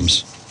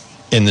problems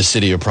in the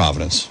city of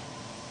Providence.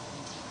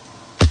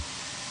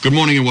 Good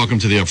morning and welcome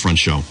to the Upfront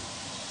Show.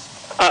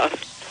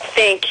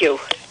 Thank you.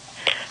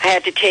 I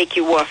had to take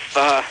you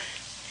off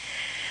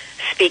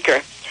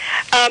speaker.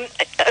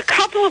 A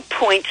couple of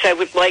points I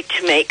would like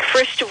to make.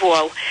 First of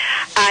all,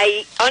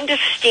 I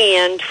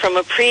understand from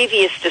a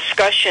previous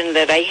discussion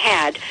that I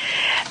had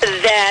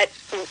that,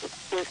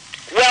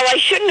 well, I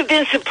shouldn't have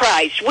been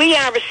surprised. We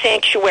are a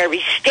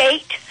sanctuary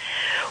state.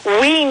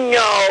 We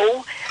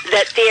know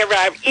that there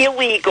are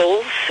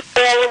illegals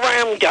all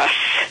around us.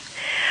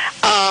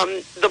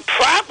 The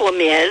problem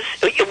is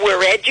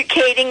we're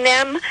educating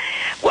them.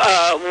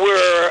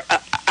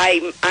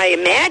 I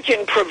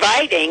imagine,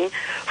 providing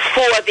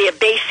for their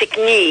basic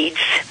needs,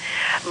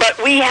 but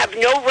we have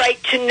no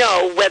right to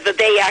know whether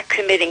they are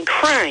committing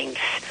crimes.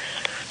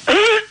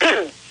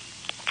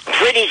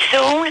 Pretty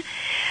soon,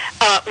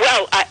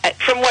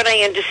 from what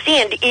I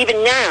understand,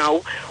 even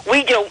now,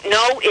 we don't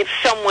know if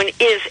someone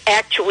is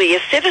actually a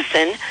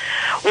citizen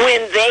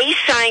when they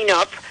sign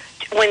up,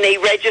 when they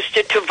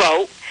register to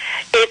vote.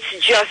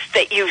 It's just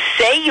that you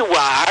say you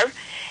are,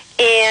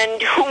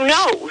 and who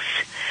knows?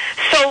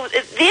 So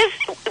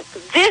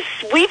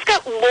we've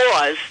got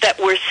laws that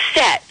were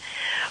set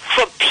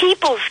for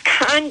people's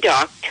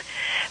conduct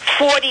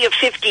 40 or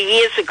 50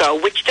 years ago,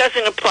 which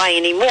doesn't apply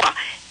anymore.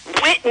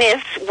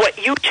 Witness what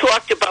you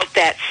talked about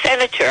that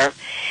senator,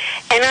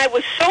 and I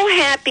was so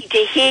happy to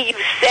hear you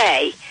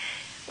say,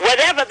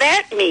 whatever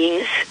that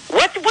means,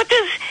 what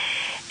does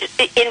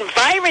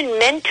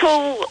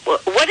environmental,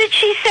 what did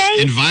she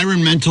say?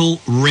 Environmental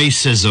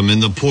racism in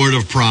the Port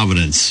of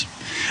Providence.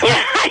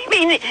 I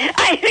mean,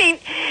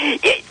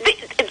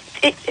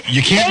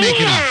 you can't make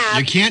it up.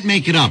 You can't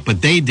make it up,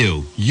 but they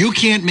do. You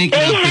can't make it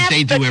up, but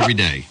they do every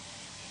day.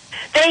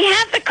 They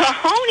have the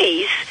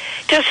cojones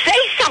to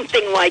say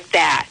something like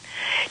that.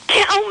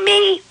 Tell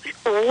me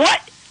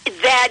what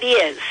that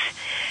is,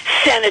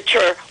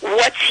 Senator.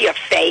 What's your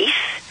face?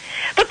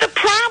 But the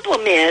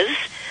problem is,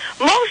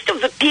 most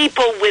of the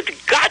people with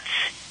guts,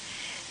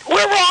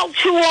 we're all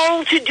too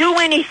old to do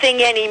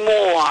anything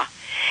anymore.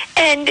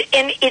 And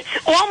it's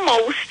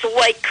almost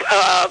like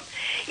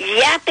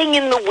yapping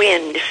in the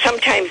wind.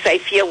 Sometimes I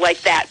feel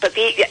like that, but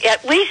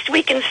at least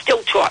we can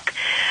still talk.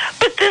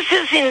 But this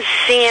is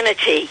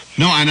insanity.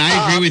 No, and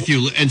I agree with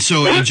you. And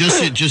so,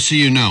 just so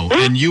you know,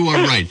 and you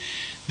are right.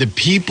 The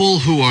people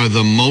who are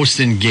the most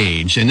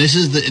engaged, and this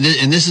is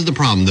the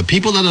problem. The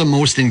people that are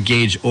most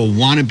engaged or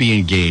want to be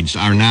engaged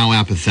are now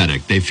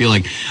apathetic. They feel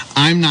like,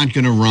 I'm not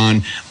going to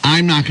run.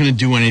 I'm not going to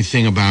do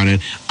anything about it.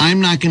 I'm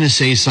not going to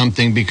say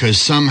something because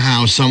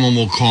somehow someone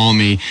will call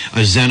me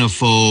a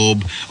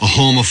xenophobe, a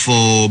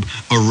homophobe,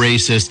 a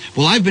racist.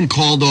 Well, I've been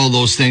called all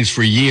those things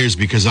for years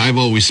because I've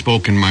always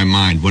spoken my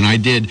mind. When I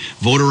did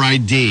voter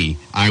ID,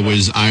 I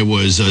was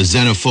a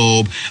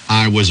xenophobe.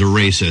 I was a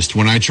racist.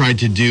 When I tried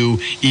to do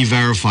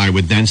E-Verify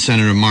with then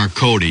Senator Mark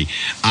Cody,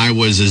 I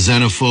was a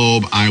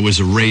xenophobe. I was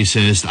a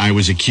racist. I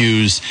was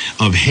accused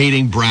of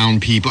hating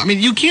brown people. I mean,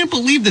 you can't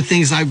believe the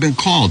things I've been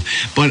called.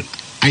 But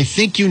I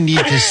think you need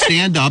to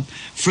stand up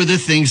for the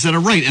things that are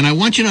right. And I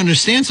want you to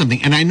understand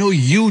something, and I know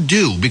you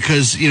do,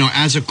 because, you know,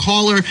 as a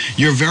caller,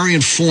 you're very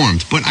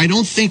informed. But I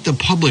don't think the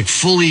public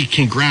fully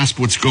can grasp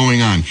what's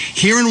going on.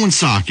 Here in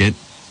Woonsocket,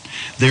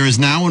 there is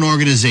now an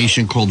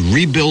organization called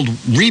Rebuild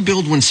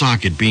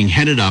Woonsocket, being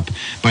headed up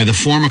by the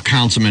former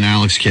councilman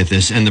Alex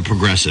Kithis and the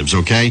Progressives,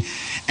 okay?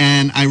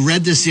 And I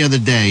read this the other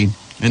day.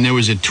 And there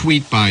was a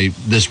tweet by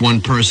this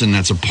one person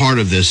that's a part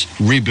of this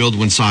Rebuild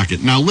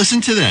Woonsocket. Now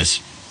listen to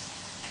this.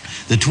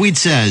 The tweet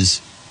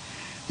says,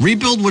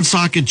 Rebuild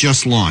Woonsocket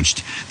just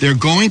launched. They're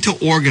going to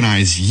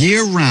organize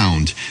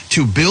year-round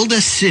to build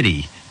a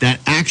city that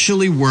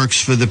actually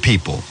works for the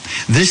people.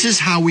 This is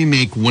how we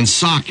make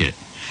Woonsocket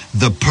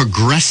the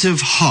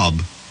progressive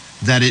hub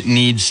that it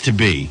needs to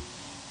be.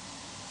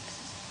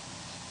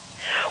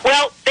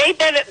 Well,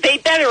 they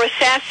better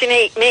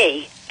assassinate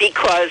me,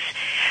 because,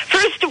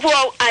 first of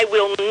all, I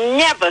will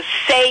never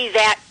say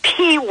that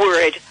P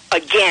word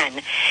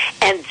again.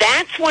 And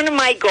that's one of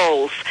my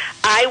goals.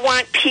 I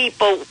want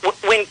people,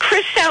 when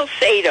Chris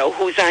Salcedo,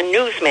 who's on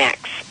Newsmax,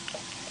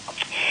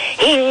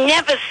 he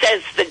never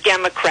says the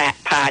Democrat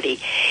Party.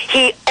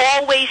 He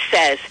always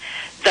says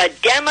the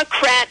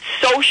Democrat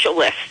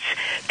Socialists,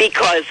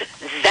 because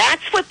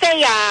that's what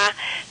they are.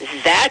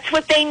 That's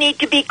what they need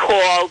to be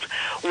called.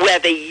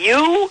 Whether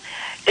you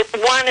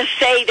want to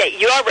say that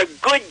you're a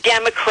good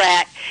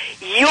Democrat,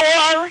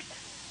 you're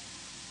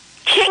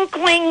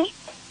tinkling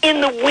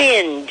in the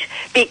wind,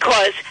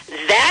 because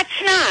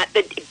that's not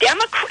the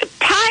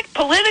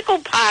political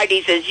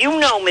parties, as you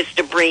know,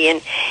 Mr.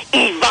 Brian,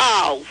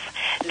 evolve.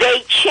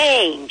 They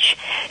change.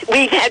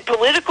 We've had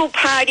political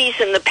parties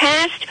in the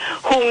past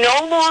who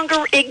no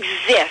longer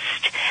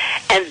exist.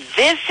 And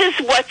this is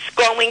what's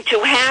going to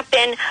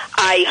happen,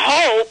 I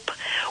hope,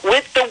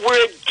 with the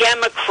word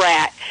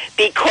Democrat,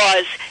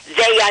 because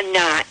they are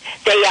not.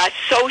 They are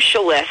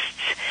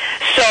socialists.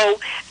 So,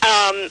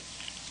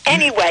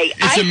 anyway,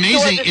 it's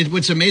amazing.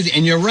 What's amazing,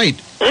 and you're right,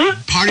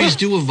 parties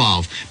do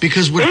evolve,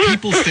 because what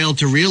people fail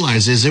to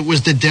realize is it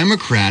was the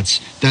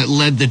Democrats that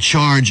led the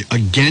charge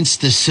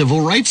against the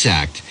Civil Rights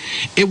Act.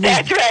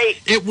 That's right.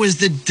 It was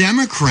the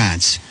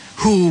Democrats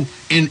who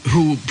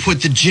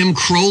put the Jim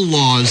Crow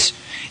laws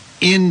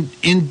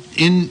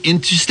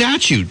into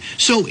statute.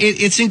 So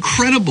it's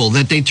incredible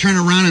that they turn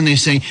around and they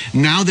say,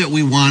 now that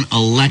we want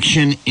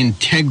election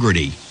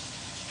integrity.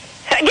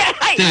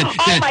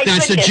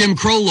 That's the Jim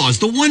Crow laws,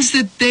 the ones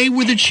that they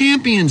were the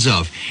champions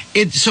of.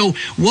 So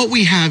what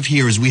we have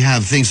here is we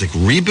have things like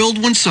Rebuild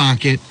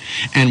Woonsocket,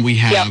 and we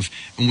have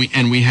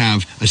we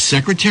have a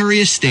Secretary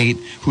of State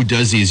who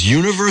does these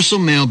universal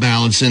mail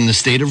ballots in the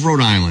state of Rhode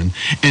Island,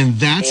 and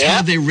that's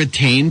how they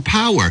retain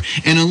power.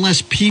 And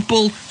unless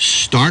people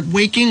start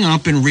waking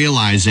up and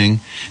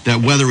realizing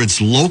that whether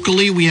it's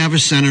locally, we have a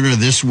senator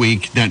this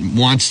week that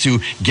wants to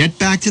get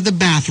back to the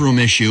bathroom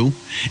issue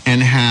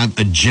and have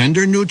a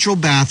gender-neutral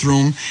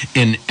bathroom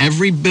in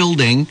every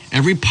building,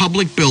 every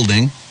public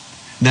building,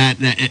 that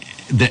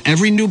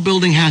every new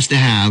building has to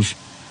have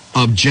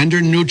a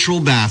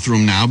gender-neutral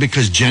bathroom now,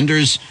 because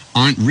genders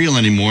aren't real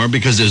anymore,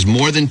 because there's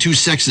more than two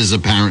sexes,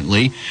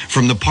 apparently,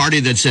 from the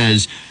party that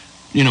says,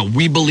 you know,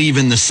 we believe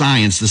in the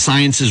science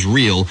is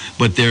real,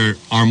 but there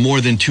are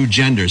more than two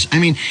genders. I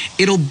mean,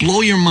 it'll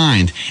blow your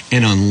mind.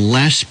 And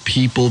unless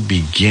people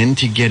begin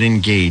to get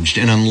engaged,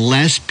 and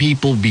unless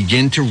people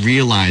begin to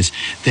realize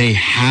they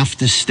have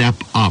to step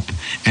up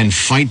and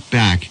fight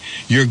back,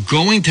 you're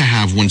going to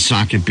have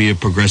Woonsocket be a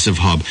progressive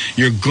hub.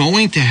 You're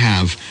going to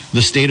have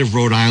the state of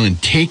Rhode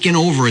Island taken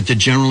over at the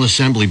General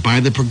Assembly by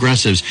the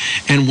progressives.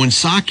 And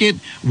Woonsocket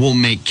will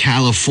make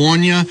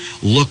California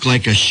look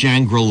like a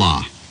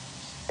Shangri-La.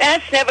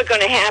 That's never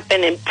going to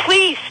happen. And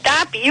please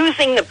stop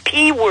using the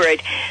P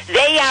word.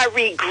 They are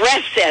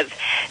regressive.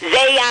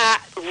 They are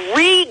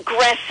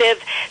regressive.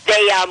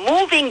 They are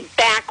moving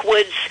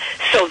backwards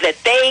so that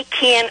they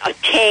can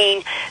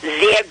attain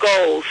their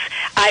goals.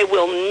 I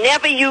will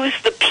never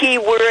use the P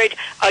word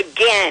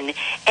again.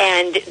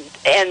 And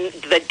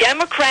the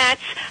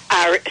Democrats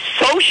are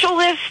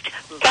socialist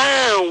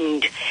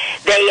bound.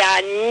 They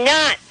are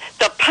not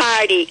the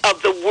party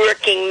of the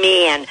working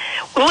man.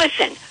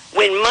 Listen,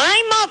 when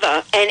my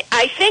mother, and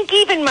I think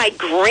even my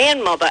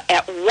grandmother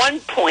at one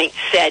point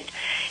said,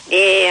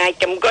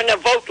 I'm going to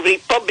vote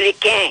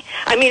Republican.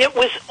 I mean, it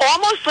was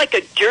almost like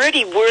a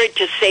dirty word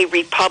to say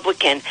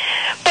Republican.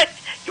 But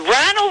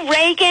Ronald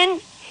Reagan,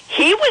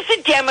 he was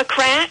a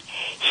Democrat.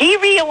 He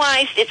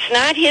realized it's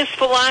not his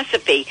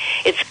philosophy.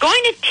 It's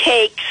going to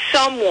take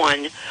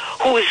someone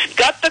who's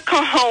got the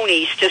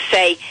cojones to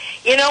say,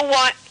 you know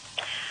what,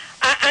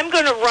 I'm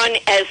going to run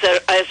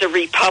as a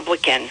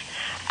Republican.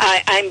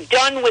 I'm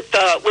done with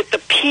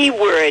the P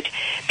word,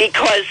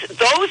 because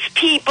those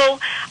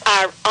people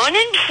are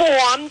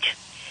uninformed.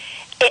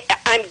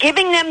 I'm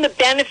giving them the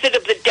benefit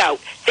of the doubt.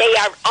 They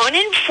are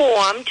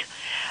uninformed,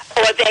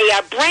 or they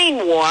are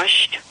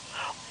brainwashed,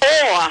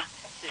 or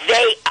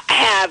they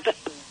have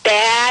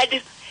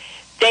bad.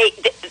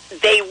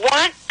 They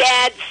want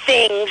bad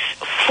things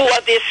for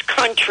this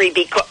country,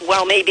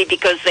 maybe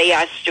because they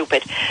are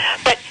stupid.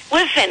 But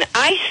listen,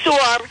 I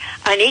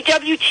saw on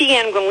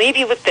EWTN, I'm going to leave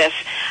you with this,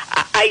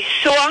 I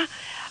saw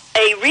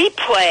a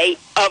replay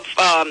of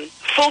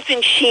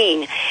Fulton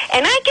Sheen,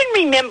 and I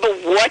can remember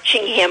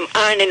watching him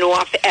on and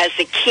off as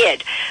a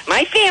kid.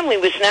 My family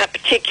was not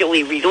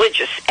particularly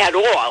religious at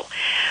all,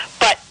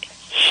 but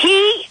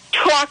he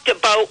talked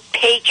about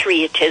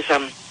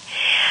patriotism.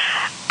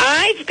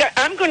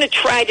 I'm going to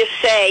try to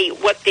say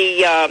what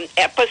the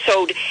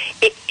episode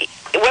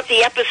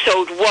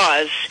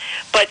was,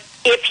 but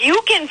if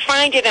you can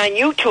find it on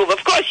YouTube,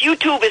 of course,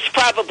 YouTube has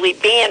probably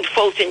banned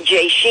Fulton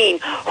J. Sheen.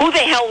 Who the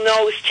hell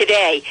knows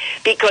today?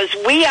 Because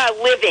we are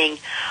living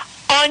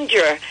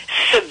under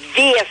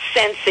severe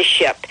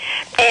censorship.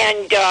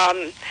 And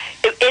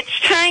it's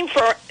time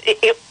for...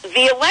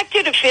 the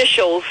elected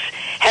officials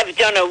have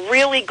done a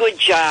really good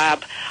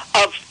job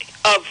of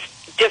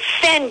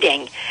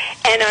defending,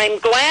 and I'm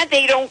glad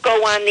they don't go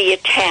on the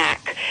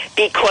attack,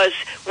 because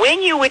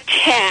when you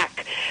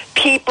attack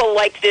people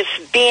like this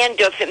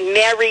band of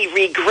merry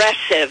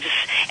regressives,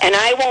 and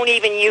I won't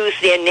even use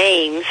their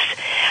names,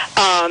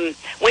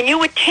 when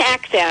you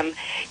attack them,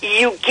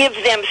 you give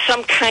them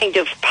some kind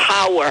of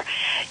power.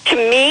 To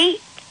me,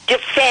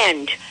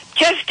 defend.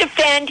 Just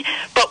defend,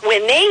 but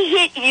when they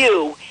hit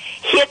you,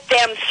 hit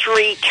them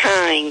 3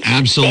 times.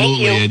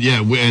 Absolutely.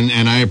 Yeah,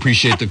 and I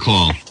appreciate the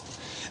call.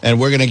 And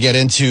we're going to get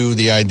into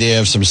the idea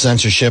of some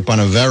censorship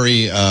on a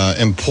very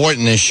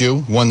important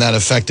issue, one that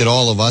affected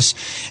all of us.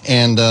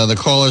 And the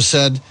caller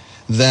said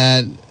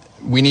that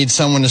we need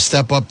someone to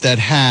step up that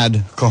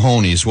had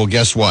cojones. Well,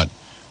 guess what?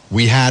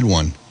 We had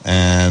one.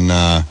 And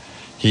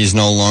he's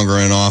no longer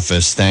in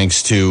office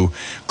thanks to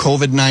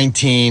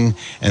COVID-19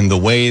 and the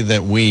way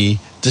that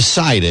we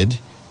decided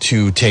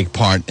to take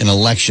part in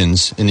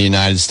elections in the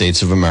United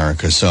States of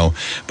America. So,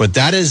 but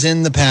that is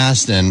in the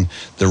past, and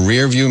the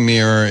rearview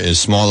mirror is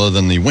smaller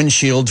than the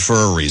windshield for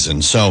a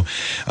reason. So,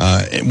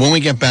 when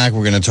we get back,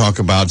 we're going to talk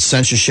about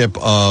censorship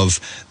of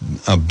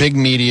big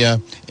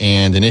media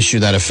and an issue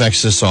that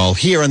affects us all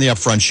here on the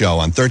Upfront Show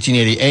on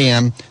 1380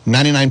 AM,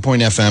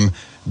 99.0 FM,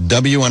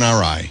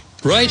 WNRI.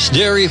 Wright's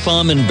Dairy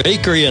Farm and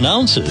Bakery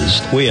announces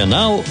we are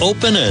now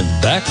open and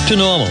back to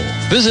normal.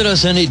 Visit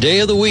us any day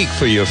of the week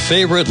for your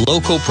favorite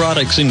local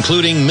products,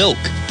 including milk,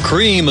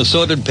 cream,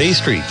 assorted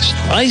pastries,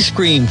 ice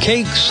cream,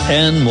 cakes,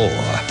 and more.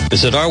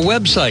 Visit our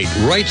website,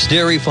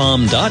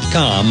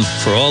 WrightsDairyFarm.com,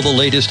 for all the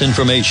latest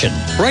information.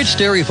 Wright's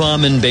Dairy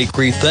Farm and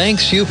Bakery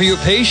thanks you for your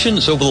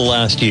patience over the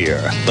last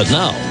year. But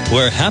now,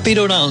 we're happy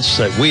to announce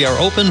that we are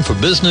open for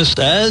business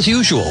as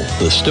usual.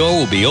 The store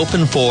will be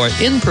open for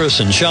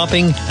in-person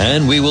shopping,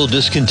 and we will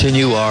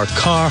discontinue our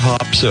car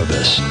hop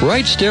service.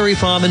 Wright's Dairy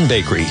Farm and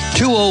Bakery,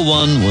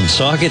 201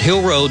 Woonsocket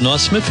Hill Road,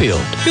 North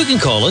Smithfield. You can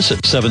call us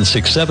at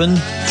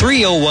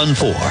 767-3014.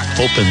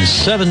 Open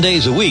 7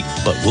 days a week,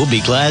 but we'll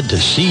be glad to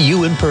see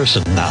you in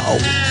person now.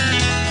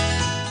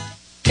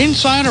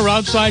 Inside or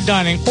outside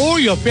dining, or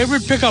your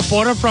favorite pickup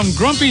order from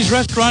Grumpy's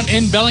Restaurant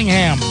in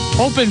Bellingham.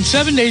 Open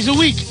 7 days a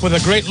week with a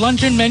great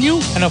luncheon menu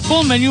and a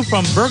full menu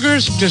from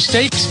burgers to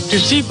steaks to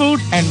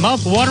seafood and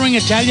mouth-watering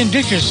Italian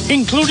dishes,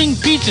 including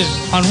pizzas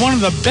on one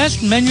of the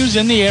best menus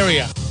in the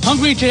area.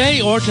 Hungry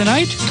today or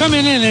tonight? Come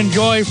in and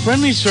enjoy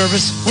friendly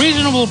service,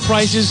 reasonable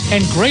prices,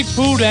 and great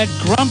food at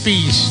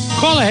Grumpy's.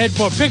 Call ahead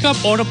for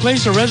pickup or to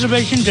place a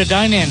reservation to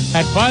dine in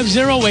at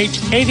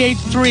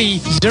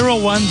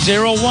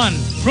 508-883-0101.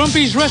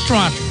 Grumpy's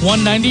Restaurant,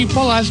 190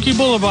 Pulaski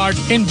Boulevard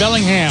in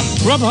Bellingham.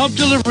 Grubhub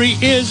delivery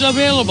is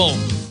available.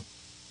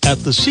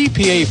 At the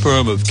CPA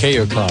firm of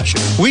Kayer Kasha,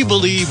 we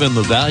believe in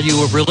the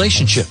value of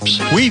relationships.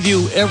 We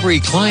view every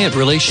client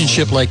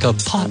relationship like a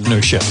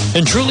partnership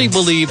and truly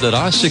believe that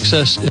our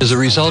success is a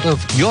result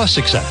of your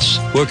success.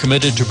 We're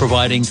committed to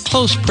providing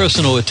close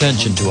personal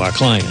attention to our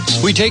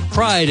clients. We take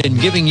pride in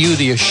giving you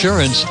the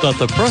assurance that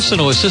the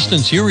personal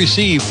assistance you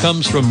receive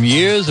comes from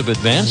years of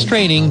advanced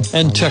training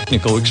and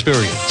technical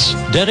experience.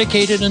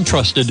 Dedicated and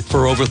trusted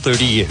for over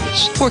 30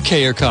 years. We're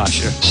Kayer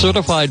Kasha,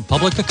 certified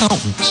public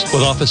accountants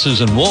with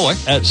offices in Warwick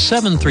at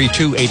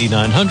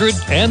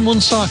 732-8900 and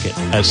Woonsocket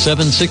at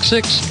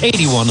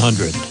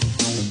 766-8100.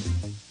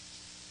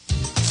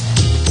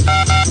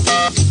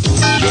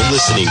 You're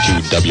listening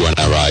to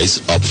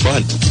WNRI's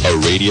Upfront, a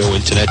radio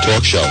internet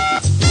talk show.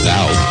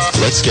 Now,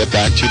 let's get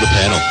back to the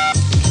panel.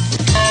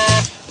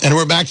 And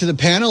we're back to the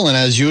panel, and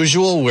as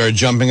usual, we're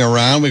jumping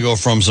around. We go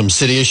from some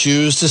city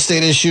issues to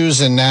state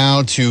issues and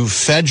now to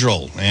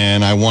federal.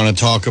 And I want to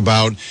talk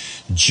about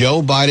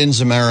Joe Biden's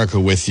America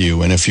with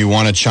you. And if you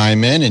want to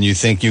chime in and you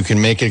think you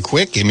can make it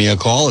quick, give me a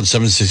call at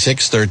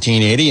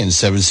 766-1380 and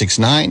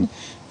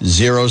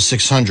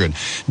 769-0600.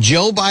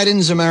 Joe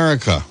Biden's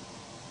America.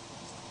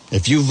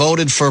 If you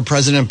voted for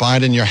President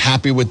Biden, you're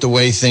happy with the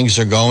way things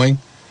are going,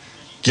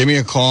 give me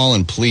a call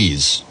and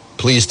please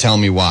tell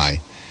me why.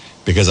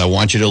 Because I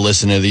want you to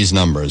listen to these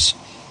numbers.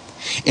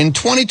 In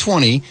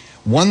 2020,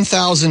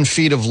 1,000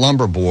 feet of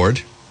lumber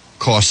board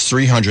cost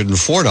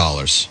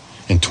 $304.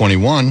 In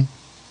 21,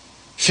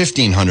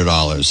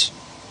 $1,500.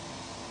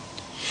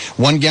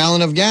 1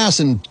 gallon of gas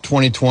in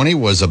 2020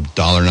 was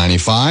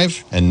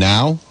 $1.95, and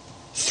now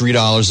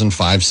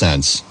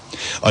 $3.05.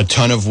 A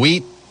ton of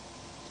wheat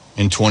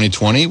in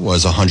 2020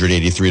 was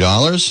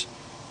 $183,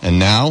 and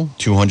now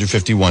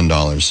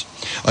 $251.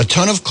 A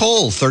ton of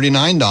coal,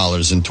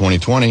 $39 in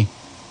 2020.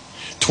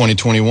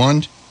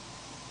 2021,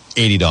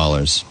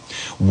 $80.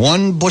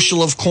 1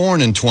 bushel of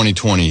corn in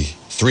 2020,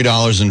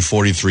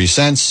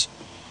 $3.43.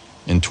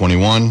 In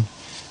 21,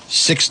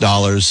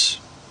 $6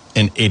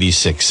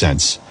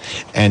 $1.86.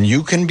 And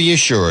you can be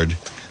assured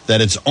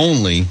that it's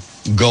only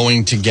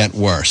going to get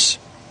worse.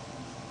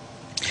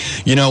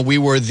 You know, we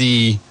were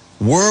the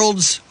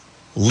world's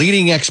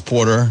leading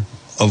exporter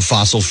of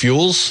fossil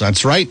fuels.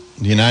 That's right.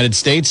 The United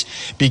States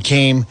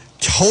became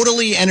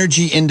totally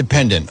energy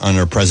independent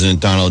under President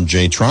Donald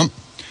J. Trump.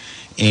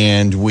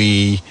 And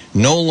we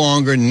no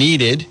longer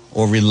needed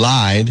or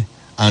relied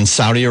on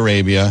Saudi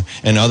Arabia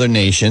and other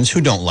nations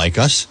who don't like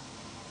us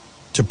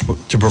to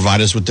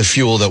provide us with the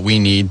fuel that we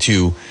need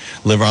to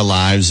live our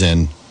lives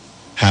and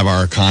have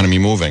our economy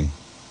moving.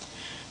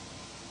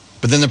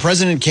 But then the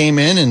president came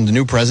in, and the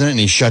new president, and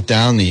he shut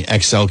down the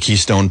XL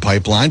Keystone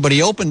pipeline, but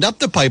he opened up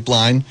the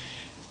pipeline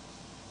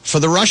for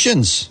the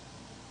Russians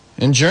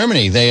in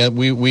Germany.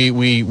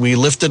 We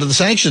lifted the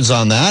sanctions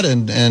on that,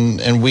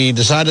 and we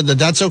decided that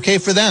that's okay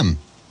for them.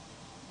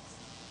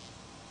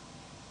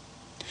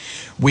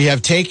 We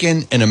have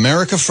taken an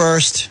America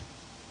first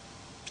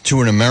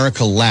to an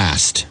America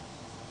last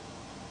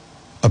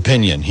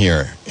opinion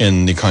here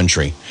in the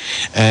country.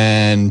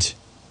 And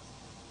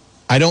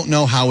I don't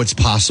know how it's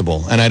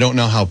possible, and I don't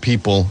know how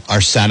people are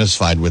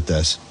satisfied with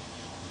this.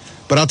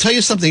 But I'll tell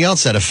you something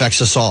else that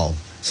affects us all,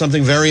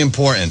 something very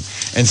important,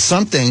 and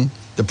something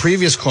the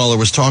previous caller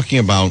was talking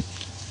about,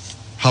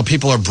 how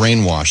people are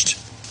brainwashed.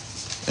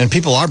 And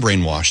people are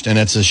brainwashed, and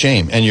it's a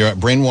shame. And you're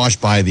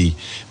brainwashed by the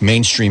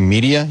mainstream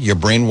media. You're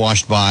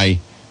brainwashed by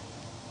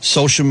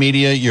social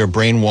media. You're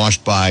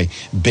brainwashed by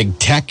big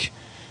tech.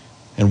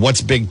 And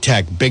what's big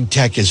tech? Big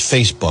tech is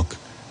Facebook,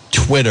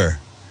 Twitter,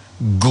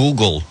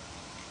 Google.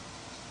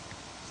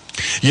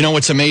 You know,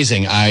 it's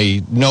amazing.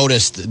 I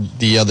noticed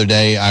the other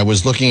day, I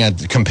was looking at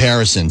the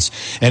comparisons.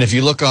 And if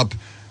you look up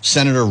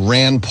Senator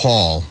Rand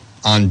Paul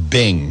on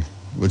Bing,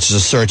 which is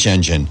a search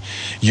engine,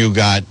 you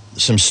got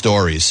some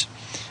stories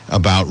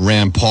about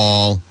Rand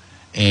Paul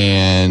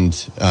and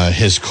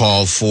his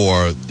call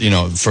for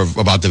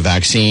about the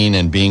vaccine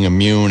and being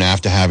immune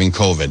after having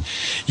COVID.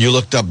 You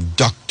looked up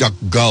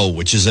DuckDuckGo,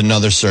 which is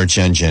another search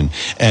engine,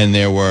 and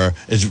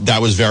that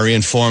was very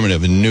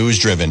informative and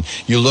news-driven.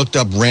 You looked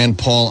up Rand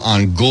Paul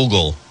on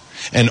Google,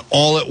 and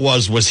all it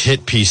was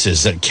hit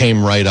pieces that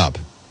came right up.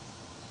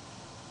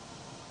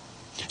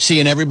 See,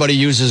 and everybody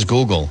uses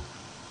Google.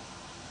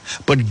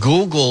 But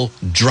Google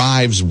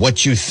drives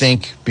what you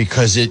think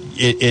because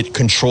it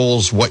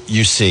controls what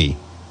you see.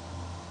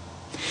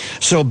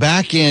 So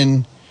back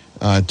in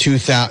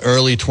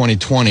early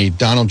 2020,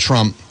 Donald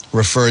Trump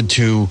referred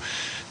to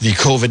the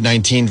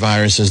COVID-19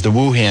 virus as the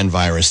Wuhan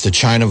virus, the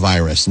China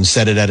virus, and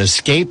said it had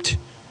escaped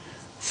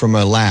from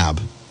a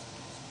lab.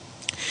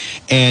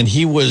 And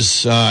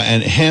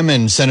him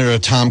and Senator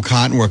Tom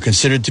Cotton were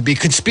considered to be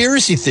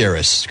conspiracy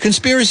theorists.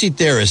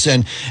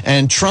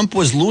 And Trump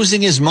was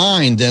losing his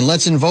mind, and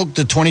let's invoke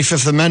the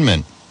 25th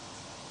Amendment.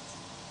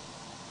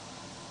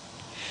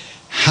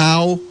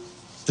 How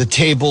the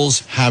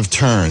tables have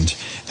turned.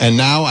 And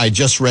now I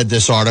just read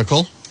this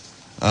article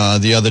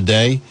the other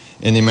day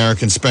in the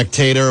American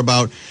Spectator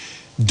about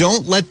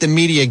don't let the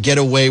media get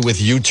away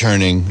with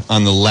U-turning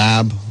on the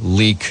lab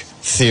leak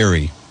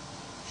theory.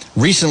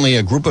 Recently,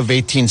 a group of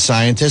 18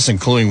 scientists,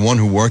 including one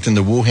who worked in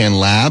the Wuhan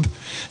lab,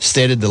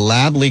 stated the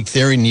lab leak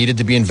theory needed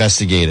to be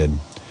investigated.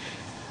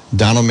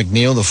 Donald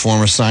McNeil, the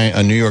former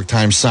New York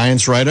Times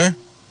science writer,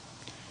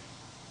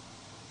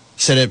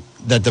 said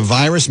that the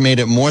virus made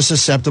it more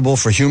susceptible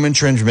for human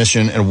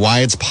transmission and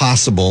why it's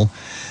possible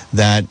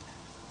that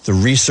the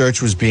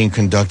research was being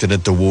conducted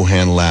at the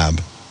Wuhan lab.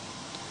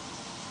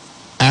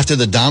 After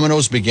the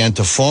dominoes began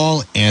to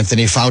fall,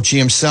 Anthony Fauci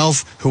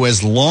himself, who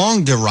has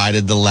long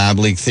derided the lab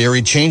leak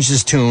theory, changed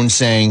his tune,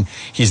 saying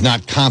he's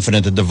not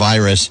confident that the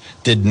virus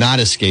did not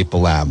escape a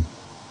lab.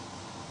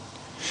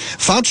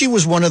 Fauci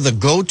was one of the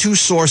go-to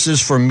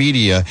sources for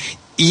media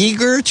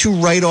eager to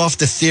write off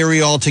the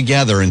theory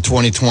altogether in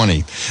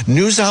 2020.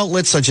 News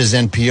outlets such as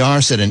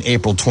NPR said in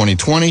April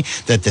 2020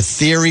 that the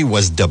theory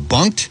was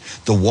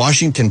debunked. The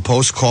Washington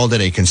Post called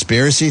it a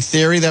conspiracy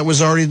theory that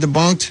was already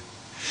debunked.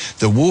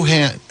 The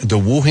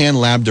Wuhan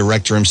lab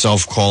director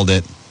himself called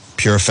it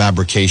pure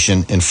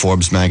fabrication in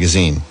Forbes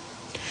magazine.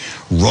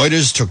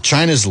 Reuters took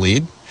China's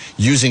lead,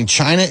 using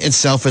China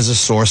itself as a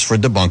source for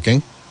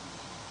debunking.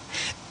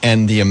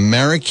 And the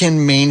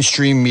American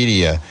mainstream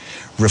media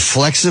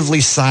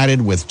reflexively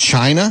sided with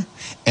China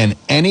and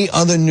any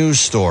other news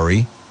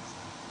story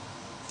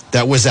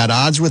that was at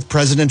odds with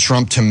President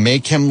Trump to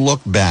make him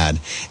look bad.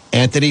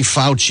 Anthony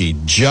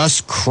Fauci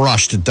just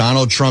crushed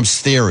Donald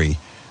Trump's theory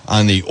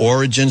on the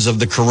origins of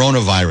the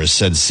coronavirus,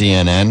 said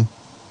CNN.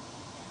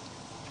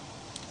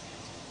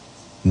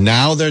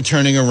 Now they're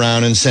turning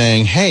around and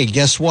saying, hey,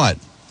 guess what?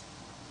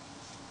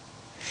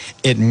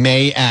 It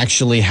may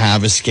actually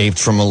have escaped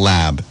from a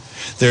lab.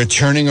 They're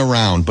turning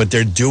around, but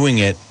they're doing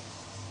it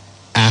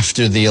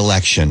after the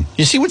election.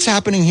 You see what's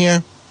happening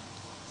here?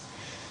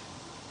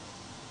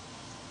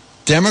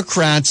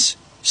 Democrats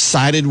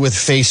sided with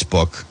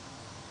Facebook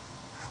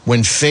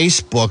when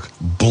Facebook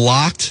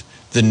blocked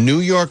the New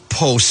York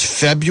Post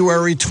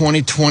February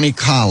 2020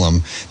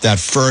 column that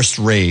first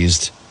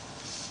raised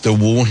the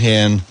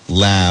Wuhan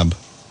lab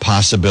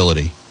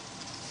possibility.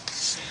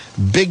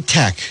 Big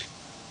tech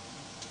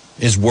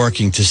is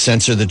working to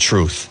censor the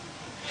truth.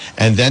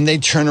 And then they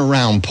turn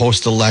around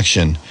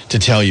post-election to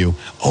tell you,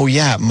 oh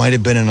yeah, it might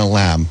have been in a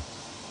lab.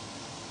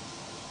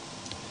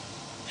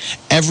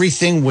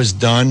 Everything was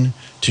done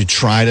to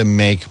try to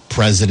make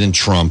President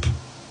Trump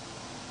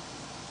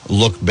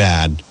look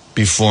bad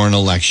before an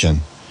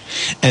election.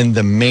 And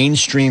the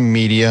mainstream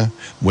media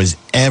was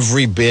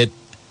every bit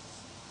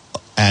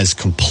as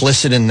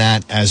complicit in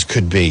that as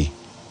could be.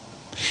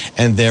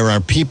 And there are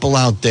people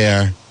out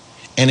there,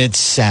 and it's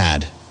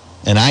sad.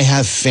 And I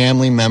have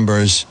family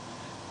members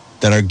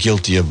that are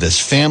guilty of this.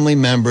 Family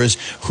members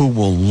who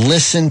will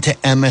listen to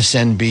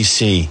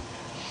MSNBC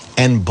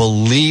and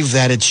believe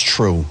that it's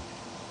true.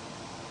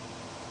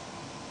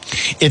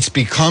 It's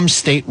become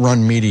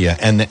state-run media,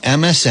 and the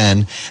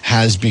MSN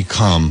has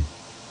become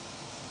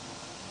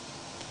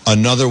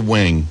another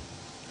wing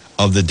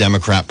of the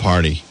Democrat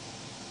Party.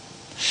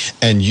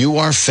 And you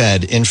are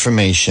fed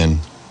information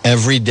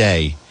every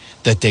day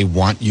that they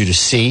want you to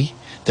see,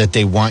 that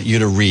they want you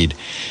to read.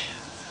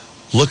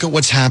 Look at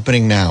what's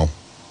happening now.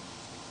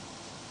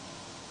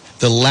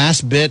 The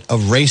last bit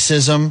of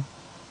racism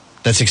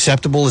that's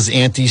acceptable is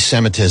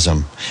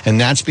anti-Semitism. And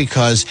that's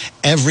because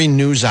every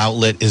news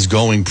outlet is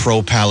going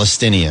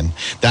pro-Palestinian.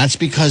 That's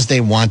because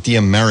they want the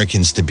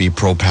Americans to be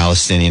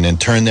pro-Palestinian and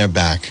turn their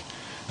back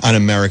on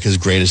America's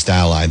greatest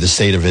ally, the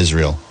state of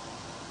Israel.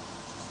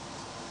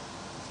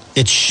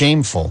 It's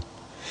shameful,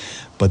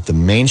 but the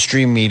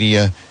mainstream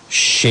media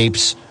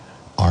shapes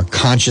our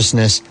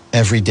consciousness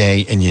every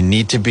day, and you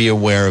need to be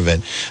aware of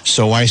it.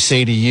 So I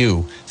say to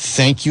you,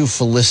 thank you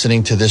for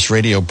listening to this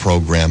radio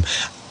program.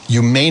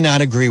 You may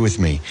not agree with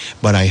me,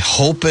 but I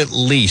hope at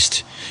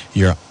least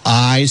your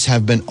eyes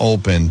have been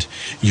opened,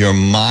 your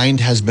mind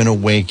has been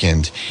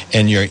awakened,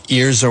 and your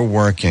ears are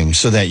working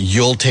so that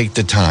you'll take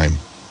the time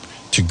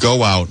to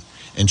go out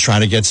and try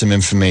to get some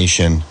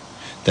information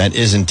that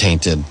isn't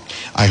tainted.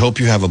 I hope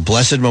you have a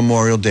blessed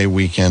Memorial Day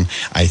weekend.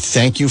 I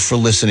thank you for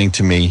listening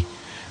to me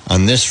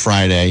on this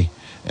Friday,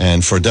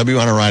 and for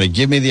WNRI to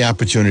give me the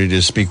opportunity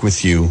to speak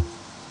with you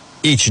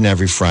each and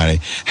every Friday.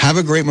 Have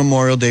a great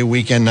Memorial Day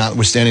weekend,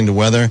 notwithstanding the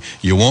weather.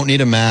 You won't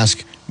need a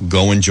mask.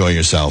 Go enjoy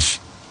yourself.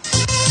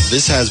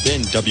 This has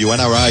been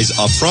WNRI's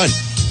Upfront,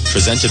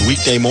 presented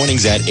weekday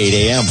mornings at 8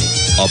 a.m.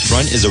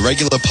 Upfront is a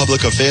regular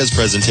public affairs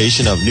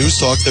presentation of News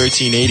Talk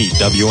 1380,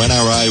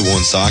 WNRI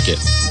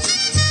Woonsocket.